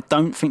bit. But I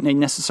don't think they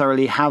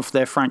necessarily have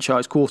their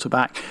franchise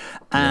quarterback,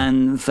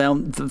 and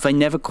they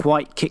never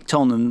quite kicked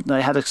on. And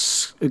they had a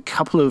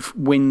couple of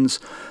wins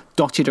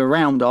dotted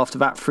around after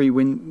that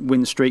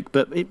 3-win streak,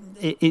 but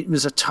it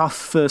was a tough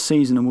first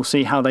season, and we'll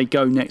see how they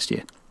go next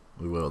year.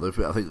 We will. I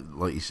think,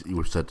 like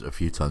you've said a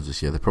few times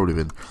this year, they've probably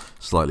been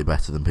slightly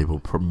better than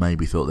people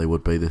maybe thought they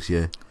would be this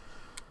year.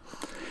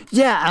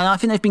 Yeah, and I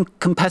think they've been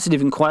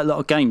competitive in quite a lot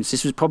of games.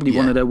 This was probably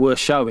one of their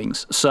worst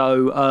showings.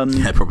 So,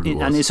 probably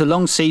was. And it's a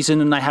long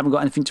season, and they haven't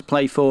got anything to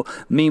play for.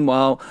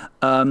 Meanwhile,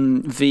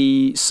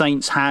 the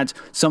Saints had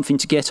something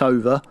to get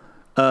over,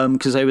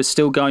 because they were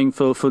still going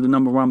for the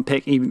number 1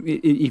 pick,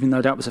 even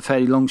though that was a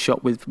fairly long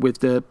shot with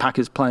the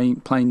Packers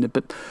playing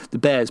the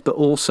Bears, but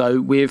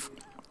also with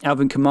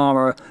Alvin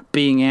Kamara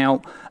being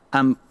out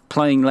and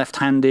playing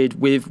left-handed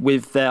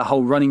with their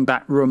whole running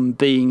back room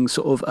being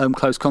sort of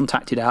close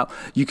contacted out,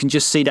 you can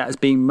just see that as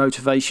being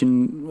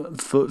motivation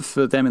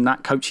for them and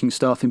that coaching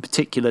staff in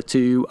particular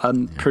to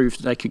prove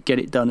that they could get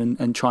it done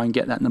and try and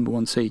get that number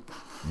 1 seed.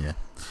 Yeah.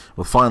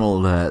 Well,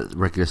 final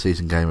regular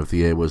season game of the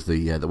year was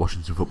the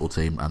Washington football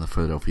team and the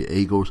Philadelphia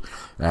Eagles.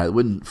 The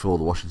win for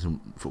the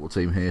Washington football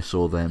team here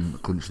saw them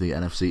clinch the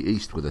NFC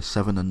East with a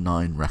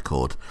 7-9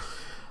 record.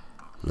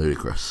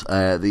 Ludicrous.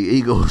 The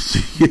Eagles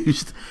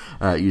used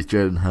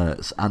Jalen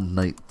Hurts and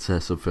Nate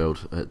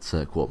Sudfeld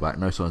at quarterback.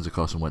 No signs of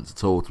Carson Wentz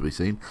at all to be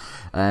seen.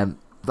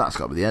 That's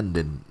got to be the end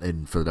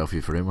in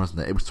Philadelphia for him,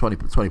 wasn't it? It was 20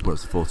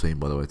 points to 14,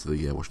 by the way, to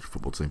the Washington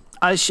football team.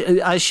 I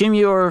assume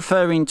you're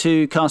referring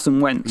to Carson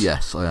Wentz.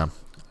 Yes, I am.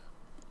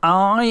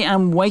 I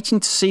am waiting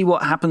to see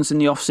what happens in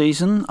the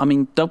off-season. I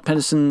mean, Doug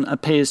Peterson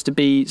appears to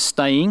be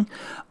staying,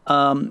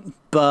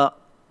 but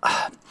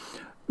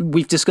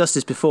we've discussed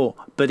this before,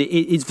 but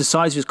it's the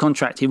size of his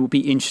contract. It will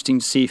be interesting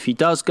to see if he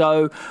does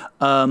go.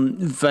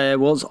 There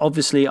was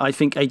obviously, I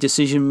think, a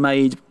decision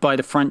made by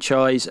the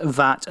franchise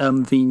that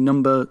the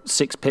number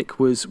 6 pick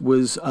was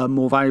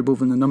more valuable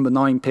than the number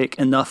 9 pick,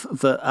 enough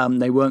that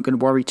they weren't going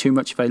to worry too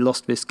much if they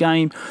lost this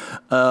game.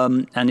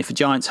 And if the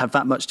Giants have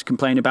that much to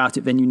complain about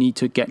it, then you need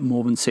to get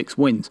more than 6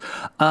 wins.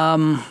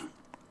 The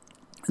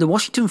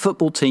Washington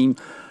football team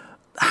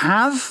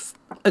have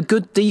a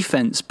good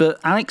defense, but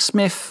Alex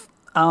Smith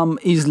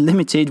is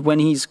limited when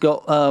he's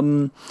got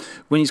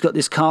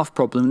this calf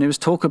problem. And there was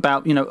talk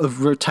about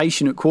of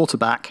rotation at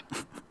quarterback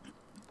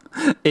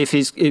if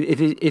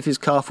his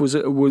calf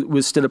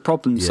was still a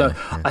problem. So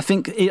I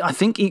think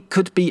it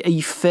could be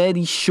a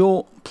fairly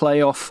short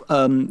playoff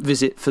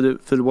visit for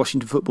the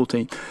Washington football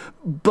team,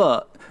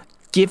 but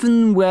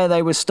given where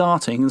they were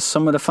starting and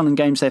some of the fun and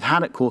games they've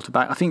had at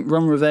quarterback, I think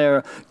Ron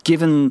Rivera,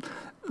 given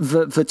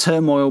the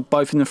turmoil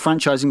both in the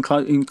franchise,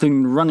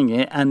 including running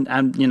it,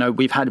 and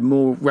we've had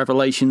more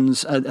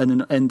revelations and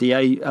an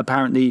NDA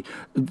apparently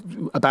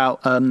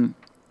about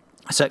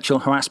sexual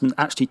harassment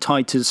actually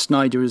tied to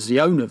Snyder as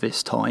the owner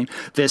this time.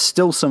 There's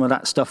still some of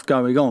that stuff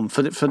going on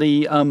for the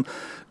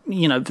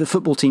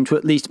football team to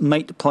at least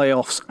make the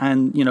playoffs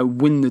and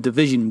win the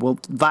division. Well,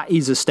 that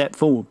is a step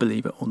forward,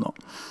 believe it or not.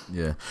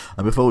 Yeah,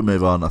 and before we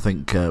move on, I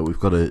think we've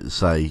got to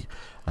say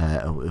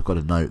we've got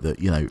to note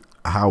that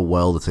how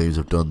well the teams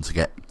have done to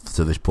get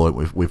to this point.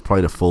 We've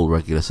played a full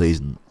regular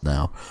season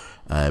now,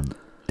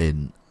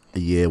 in a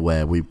year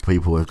where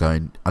people were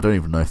going, I don't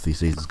even know if the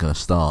season's going to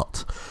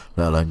start,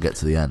 let alone get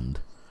to the end.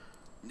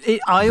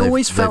 I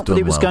always felt that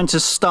it was going to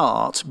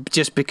start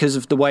just because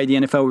of the way the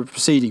NFL was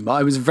proceeding, but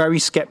I was very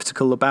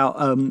sceptical about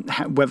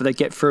whether they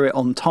get through it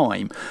on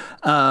time.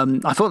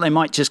 I thought they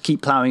might just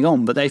keep ploughing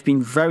on, but they've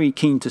been very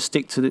keen to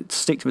stick to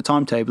the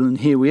timetable, and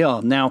here we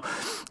are. Now,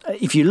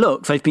 if you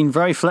look, they've been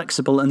very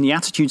flexible, and the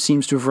attitude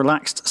seems to have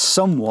relaxed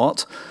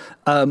somewhat.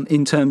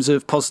 In terms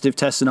of positive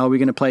tests and are we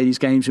going to play these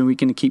games and are we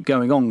going to keep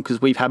going on,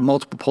 because we've had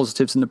multiple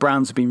positives and the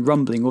Browns have been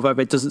rumbling, although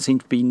there doesn't seem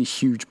to be a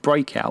huge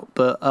breakout.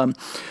 But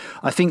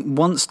I think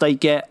once they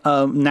get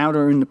now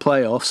they're in the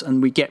playoffs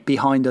and we get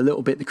behind a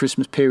little bit the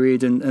Christmas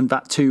period and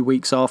that 2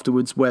 weeks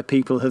afterwards where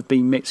people have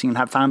been mixing and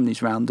have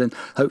families around, then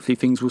hopefully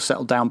things will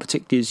settle down,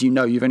 particularly as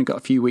you've only got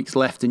a few weeks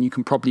left and you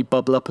can probably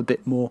bubble up a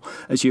bit more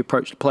as you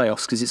approach the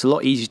playoffs, because it's a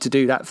lot easier to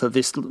do that for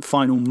this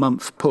final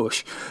month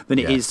push than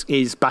it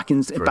is back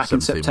in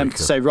September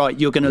to say, right,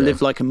 you're going to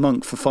live like a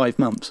monk for 5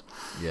 months.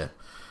 Yeah,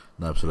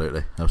 no,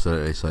 absolutely.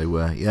 So,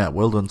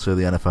 well done to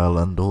the NFL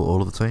and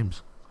all of the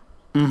teams.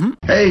 Mm-hmm.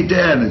 Hey,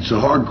 Dan, it's the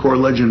hardcore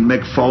legend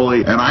Mick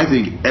Foley, and I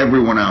think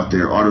everyone out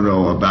there ought to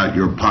know about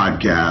your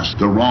podcast,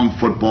 The Wrong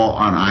Football,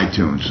 on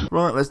iTunes.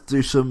 Right, let's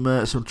do some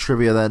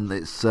trivia then.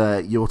 It's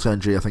your turn,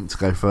 G, I think, to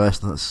go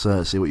first. Let's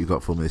see what you've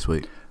got for me this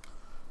week.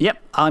 Yep,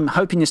 I'm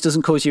hoping this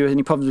doesn't cause you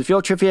any problems with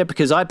your trivia,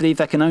 because I believe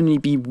there can only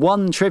be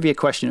one trivia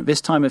question at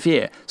this time of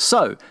year.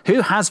 So,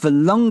 who has the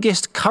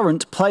longest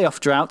current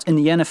playoff drought in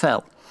the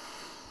NFL?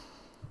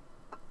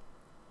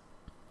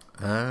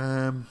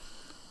 And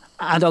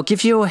I'll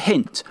give you a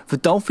hint. The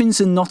Dolphins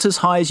are not as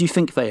high as you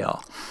think they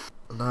are.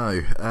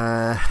 No.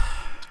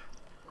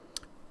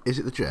 Is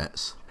it the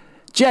Jets?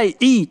 Jets,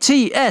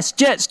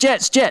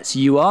 Jets.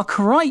 You are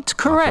correct.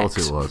 I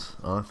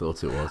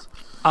thought it was.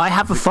 I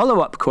have a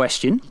follow-up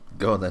question.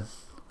 Go on then.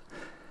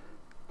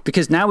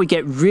 Because now we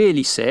get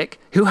really sick.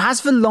 Who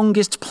has the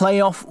longest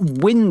playoff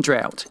win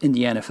drought in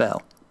the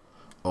NFL?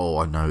 Oh,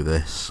 I know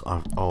this.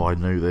 I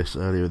knew this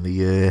earlier in the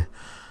year.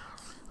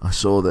 I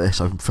saw this.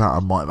 In fact, I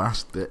might have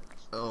asked it.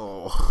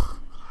 Oh,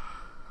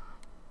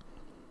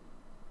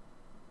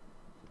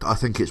 I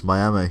think it's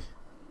Miami.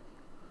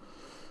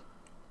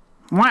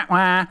 Wah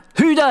wah.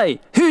 Who they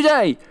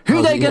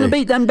going to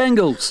beat them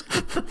Bengals?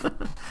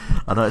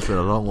 I know it's been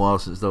a long while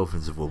since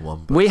Dolphins have won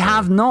one. We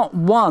have not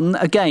won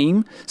a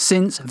game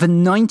since the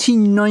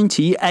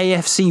 1990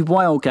 AFC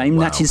Wild game.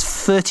 Wow. That is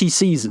 30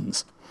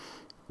 seasons.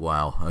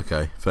 Wow.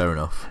 Okay, fair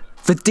enough.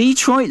 The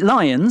Detroit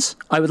Lions,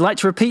 I would like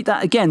to repeat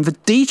that again, the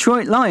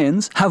Detroit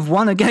Lions have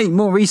won a game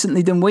more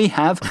recently than we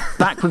have,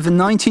 back with the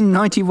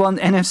 1991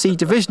 NFC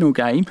divisional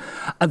game.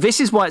 And this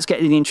is why it's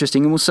getting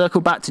interesting, and we'll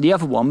circle back to the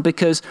other one,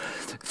 because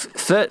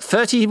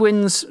 30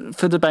 wins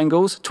for the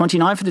Bengals,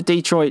 29 for the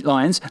Detroit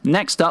Lions.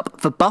 Next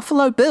up, the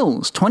Buffalo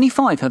Bills,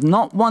 25, have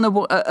not won a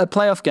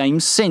playoff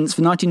game since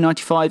the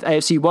 1995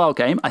 AFC Wild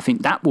game. I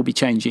think that will be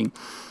changing.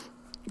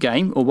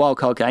 Game or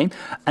wildcard game,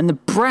 and the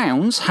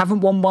Browns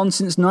haven't won one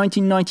since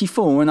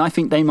 1994, and I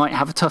think they might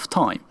have a tough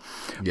time.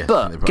 Yes,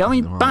 but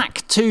going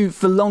back to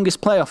the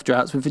longest playoff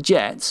droughts with the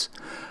Jets,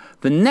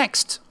 the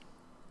next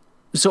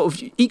sort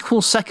of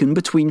equal second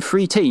between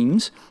three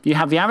teams, you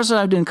have the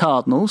Arizona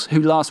Cardinals,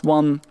 who last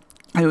made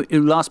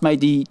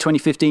the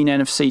 2015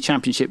 NFC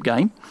Championship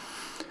game.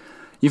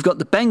 You've got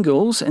the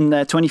Bengals in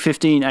their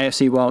 2015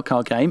 AFC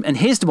wildcard game, and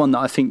here's the one that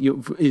I think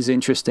is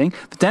interesting: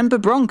 the Denver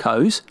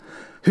Broncos,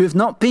 who have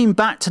not been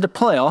back to the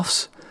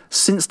playoffs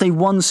since they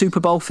won Super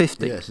Bowl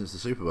 50. Yeah, since the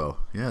Super Bowl.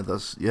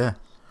 Yeah,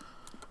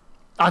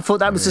 I thought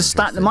that was a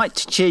stat that might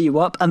cheer you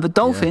up. And the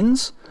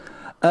Dolphins,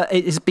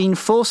 it has been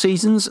 4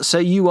 seasons, so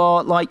you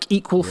are like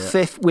equal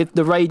fifth with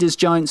the Raiders,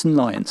 Giants, and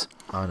Lions.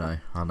 I know.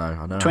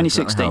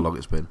 2016. How long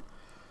it's been.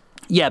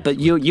 Yeah, but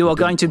you are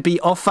going to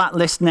be off that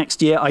list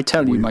next year, I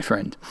tell you, my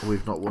friend.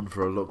 We've not won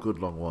for a good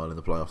long while in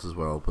the playoffs as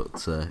well,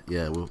 but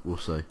we'll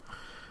see.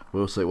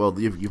 We'll say, well,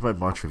 you've made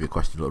my trivia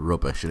question look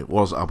rubbish, and it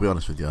was, I'll be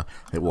honest with you,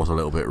 it was a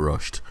little bit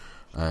rushed.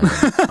 I've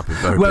been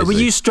very busy. Were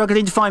you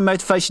struggling to find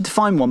motivation to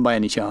find one by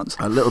any chance?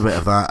 A little bit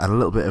of that, and a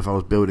little bit of I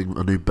was building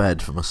a new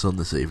bed for my son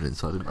this evening,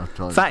 so I didn't have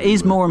time. That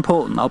is more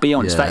important, I'll be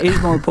honest. Yeah. That is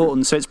more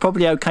important, so it's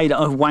probably okay that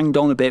I've wanged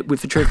on a bit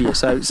with the trivia.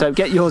 So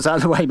get yours out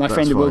of the way, my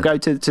friend, and we'll go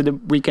to the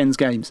weekend's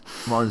games.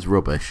 Mine's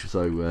rubbish,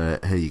 so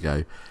here you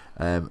go.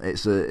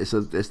 It's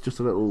just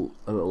a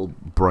little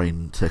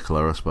brain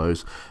tickler, I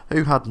suppose.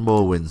 Who had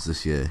more wins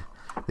this year?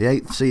 The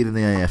 8th seed in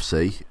the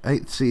AFC,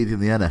 8th seed in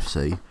the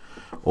NFC,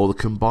 or the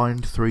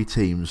combined 3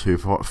 teams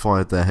who've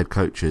fired their head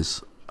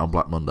coaches on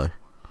Black Monday?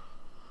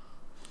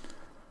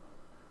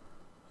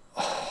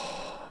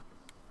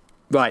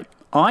 Right,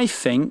 I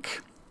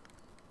think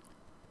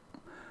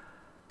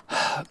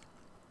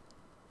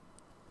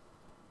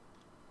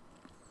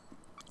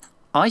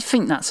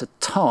that's a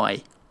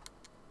tie.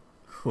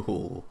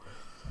 Oh,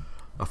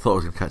 I thought I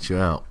was going to catch you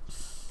out.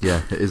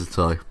 Yeah, it is a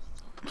tie.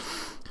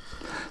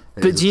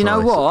 But do you know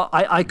what?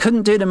 I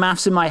couldn't do the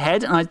maths in my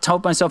head, and I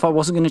told myself I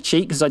wasn't going to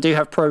cheat because I do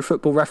have Pro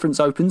Football Reference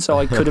open, so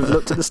I could have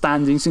looked at the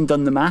standings and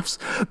done the maths.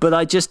 But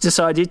I just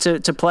decided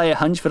to play a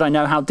hunch, but I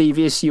know how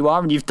devious you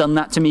are, and you've done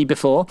that to me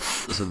before.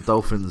 So the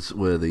Dolphins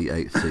were the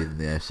 8th seed in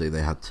the AFC.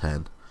 They had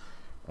 10.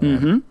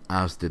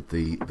 As did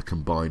the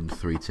combined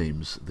 3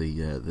 teams,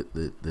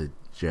 the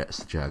Jets,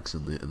 the Jags,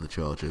 and the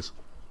Chargers.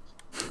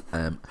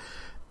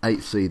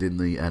 8th seed in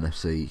the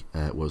NFC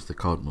was the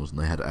Cardinals,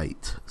 and they had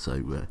 8.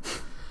 So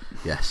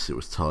yes, it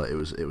was tie. It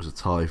was a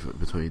tie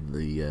between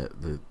the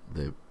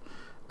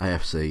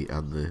AFC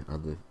and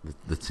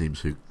the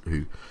teams who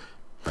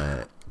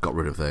got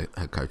rid of their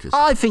head coaches.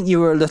 I think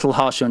you were a little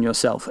harsh on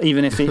yourself,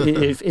 even if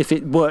if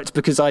it worked,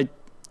 because I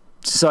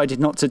decided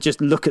not to just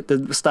look at the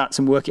stats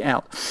and work it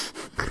out.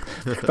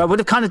 But I would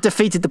have kind of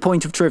defeated the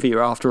point of trivia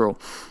after all.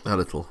 A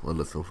little.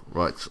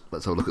 Right,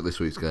 let's have a look at this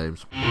week's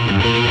games.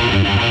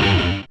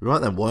 Right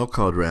then,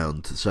 wildcard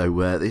round. So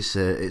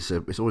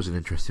it's always an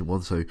interesting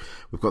one. So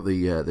we've got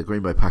the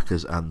Green Bay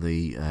Packers and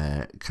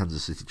the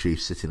Kansas City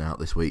Chiefs sitting out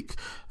this week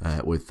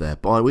with their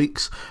bye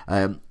weeks.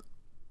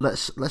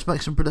 Let's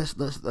make some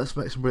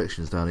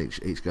predictions down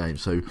each game.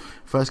 So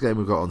first game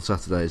we've got on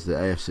Saturday is the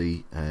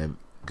AFC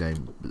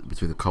game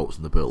between the Colts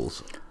and the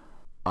Bills.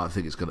 I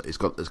think it's got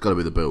to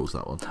be the Bills,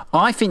 that one.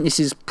 I think this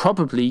is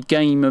probably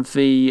game of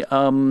the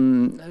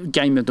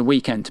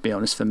weekend, to be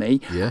honest, for me.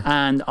 Yeah.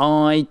 And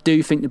I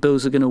do think the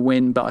Bills are going to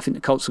win, but I think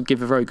the Colts will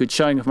give a very good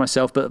showing of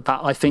myself. But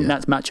I think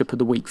that's matchup of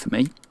the week for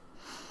me.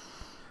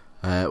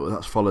 Well,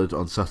 that's followed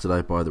on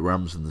Saturday by the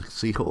Rams and the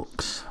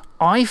Seahawks.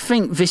 I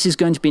think this is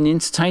going to be an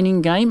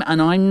entertaining game,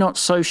 and I'm not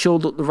so sure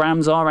that the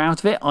Rams are out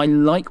of it. I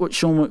like what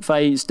Sean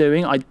McVay is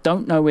doing. I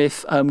don't know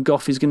if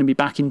Goff is going to be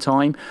back in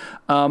time.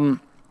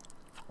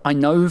 I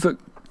know that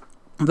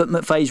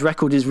McVay's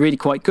record is really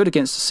quite good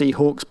against the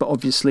Seahawks, but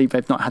obviously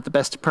they've not had the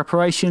best of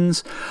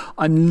preparations.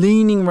 I'm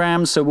leaning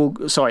I'm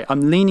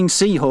leaning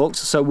Seahawks,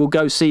 so we'll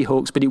go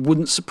Seahawks, but it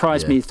wouldn't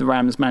surprise me if the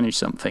Rams manage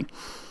something.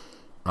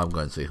 I'm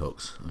going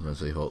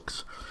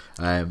Seahawks.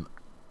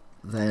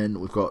 Then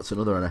we've got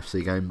another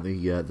NFC game,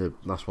 the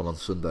last one on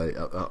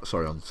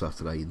on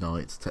Saturday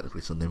night,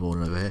 technically Sunday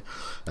morning over here,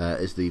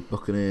 is the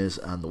Buccaneers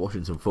and the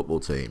Washington football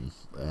team.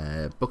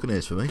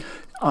 Buccaneers for me.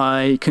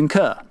 I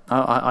concur.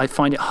 I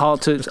find it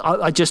hard to...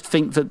 I just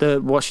think that the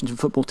Washington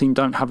football team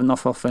don't have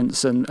enough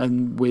offense,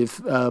 and with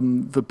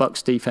the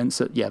Bucs defense,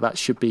 that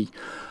should be...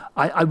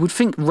 I would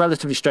think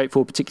relatively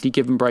straightforward, particularly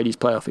given Brady's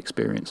playoff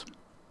experience.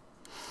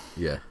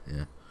 Yeah.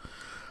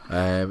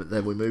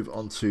 Then we move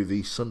on to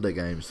the Sunday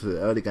games. The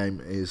early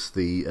game is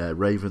the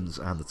Ravens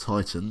and the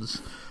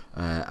Titans.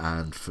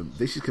 and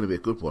this is going to be a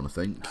good one, I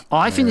think.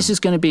 I think this is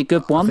going to be a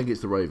good one. I think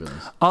it's the Ravens.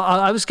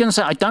 I was going to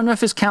say, I don't know if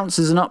this counts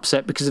as an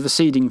upset because of the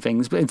seeding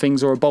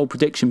things or a bold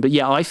prediction, but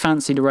yeah, I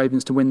fancy the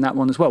Ravens to win that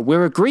one as well.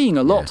 We're agreeing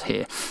a lot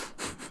here.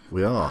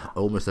 We are,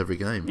 almost every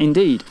game.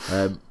 Indeed.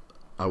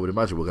 I would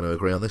imagine we're going to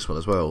agree on this one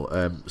as well.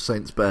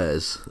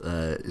 Saints-Bears.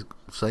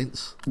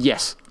 Saints?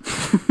 Yes.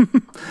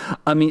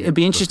 I mean, it'd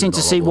be interesting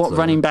to see what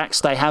running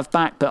backs they have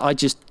back, but I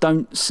just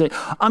don't see...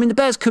 I mean, the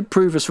Bears could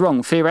prove us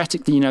wrong.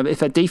 Theoretically, if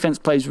their defense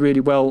plays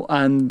really well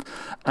and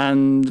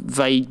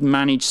they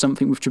manage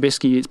something with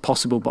Trubisky, it's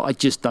possible, but I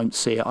just don't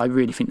see it. I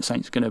really think the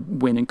Saints are going to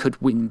win and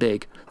could win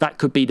big. That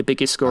could be the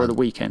biggest score of the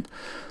weekend.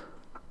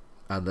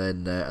 And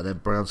then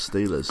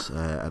Browns-Steelers.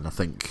 And I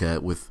think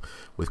with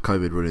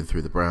COVID running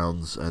through the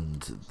Browns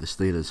and the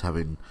Steelers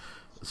having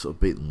sort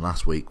of beaten them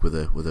last week with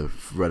a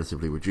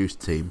relatively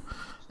reduced team,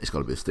 it's got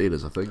to be the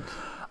Steelers, I think.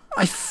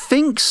 I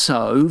think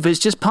so. There's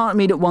just part of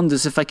me that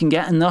wonders if they can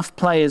get enough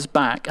players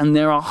back, and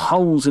there are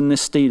holes in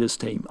this Steelers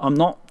team. I'm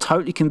not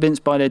totally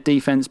convinced by their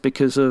defense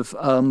because of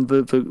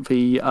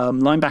the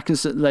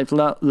linebackers that they've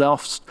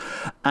lost,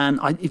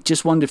 and I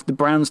just wonder if the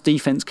Browns'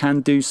 defense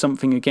can do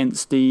something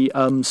against the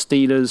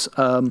Steelers'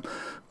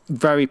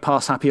 very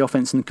pass-happy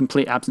offense and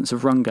complete absence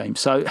of run game.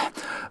 So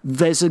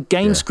there's a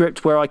game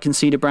script where I can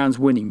see the Browns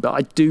winning, but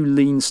I do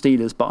lean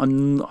Steelers. But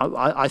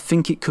I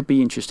think it could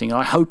be interesting.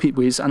 I hope it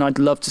is, and I'd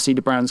love to see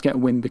the Browns get a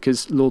win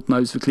because Lord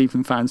knows the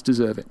Cleveland fans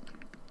deserve it.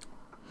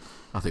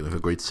 I think we've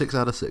agreed 6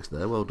 out of 6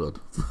 there. Well done.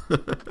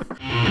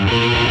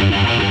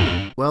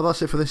 Well,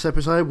 that's it for this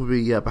episode. We'll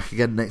be back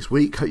again next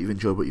week. Hope you've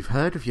enjoyed what you've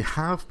heard. If you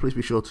have, please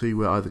be sure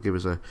to either give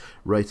us a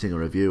rating or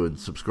review and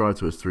subscribe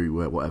to us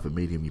through whatever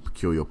medium you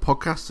procure your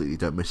podcast so you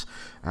don't miss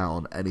out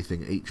on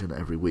anything each and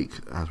every week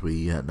as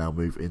we now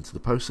move into the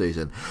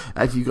postseason.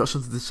 If you've got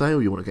something to say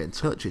or you want to get in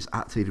touch, it's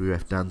at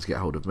TWFDan to get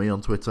hold of me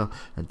on Twitter,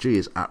 and G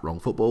is at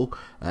WrongFootball.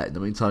 In the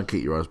meantime,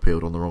 keep your eyes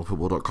peeled on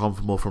thewrongfootball.com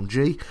for more from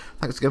G.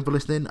 Thanks again for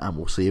listening, and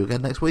we'll see you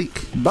again next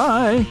week.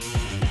 Bye.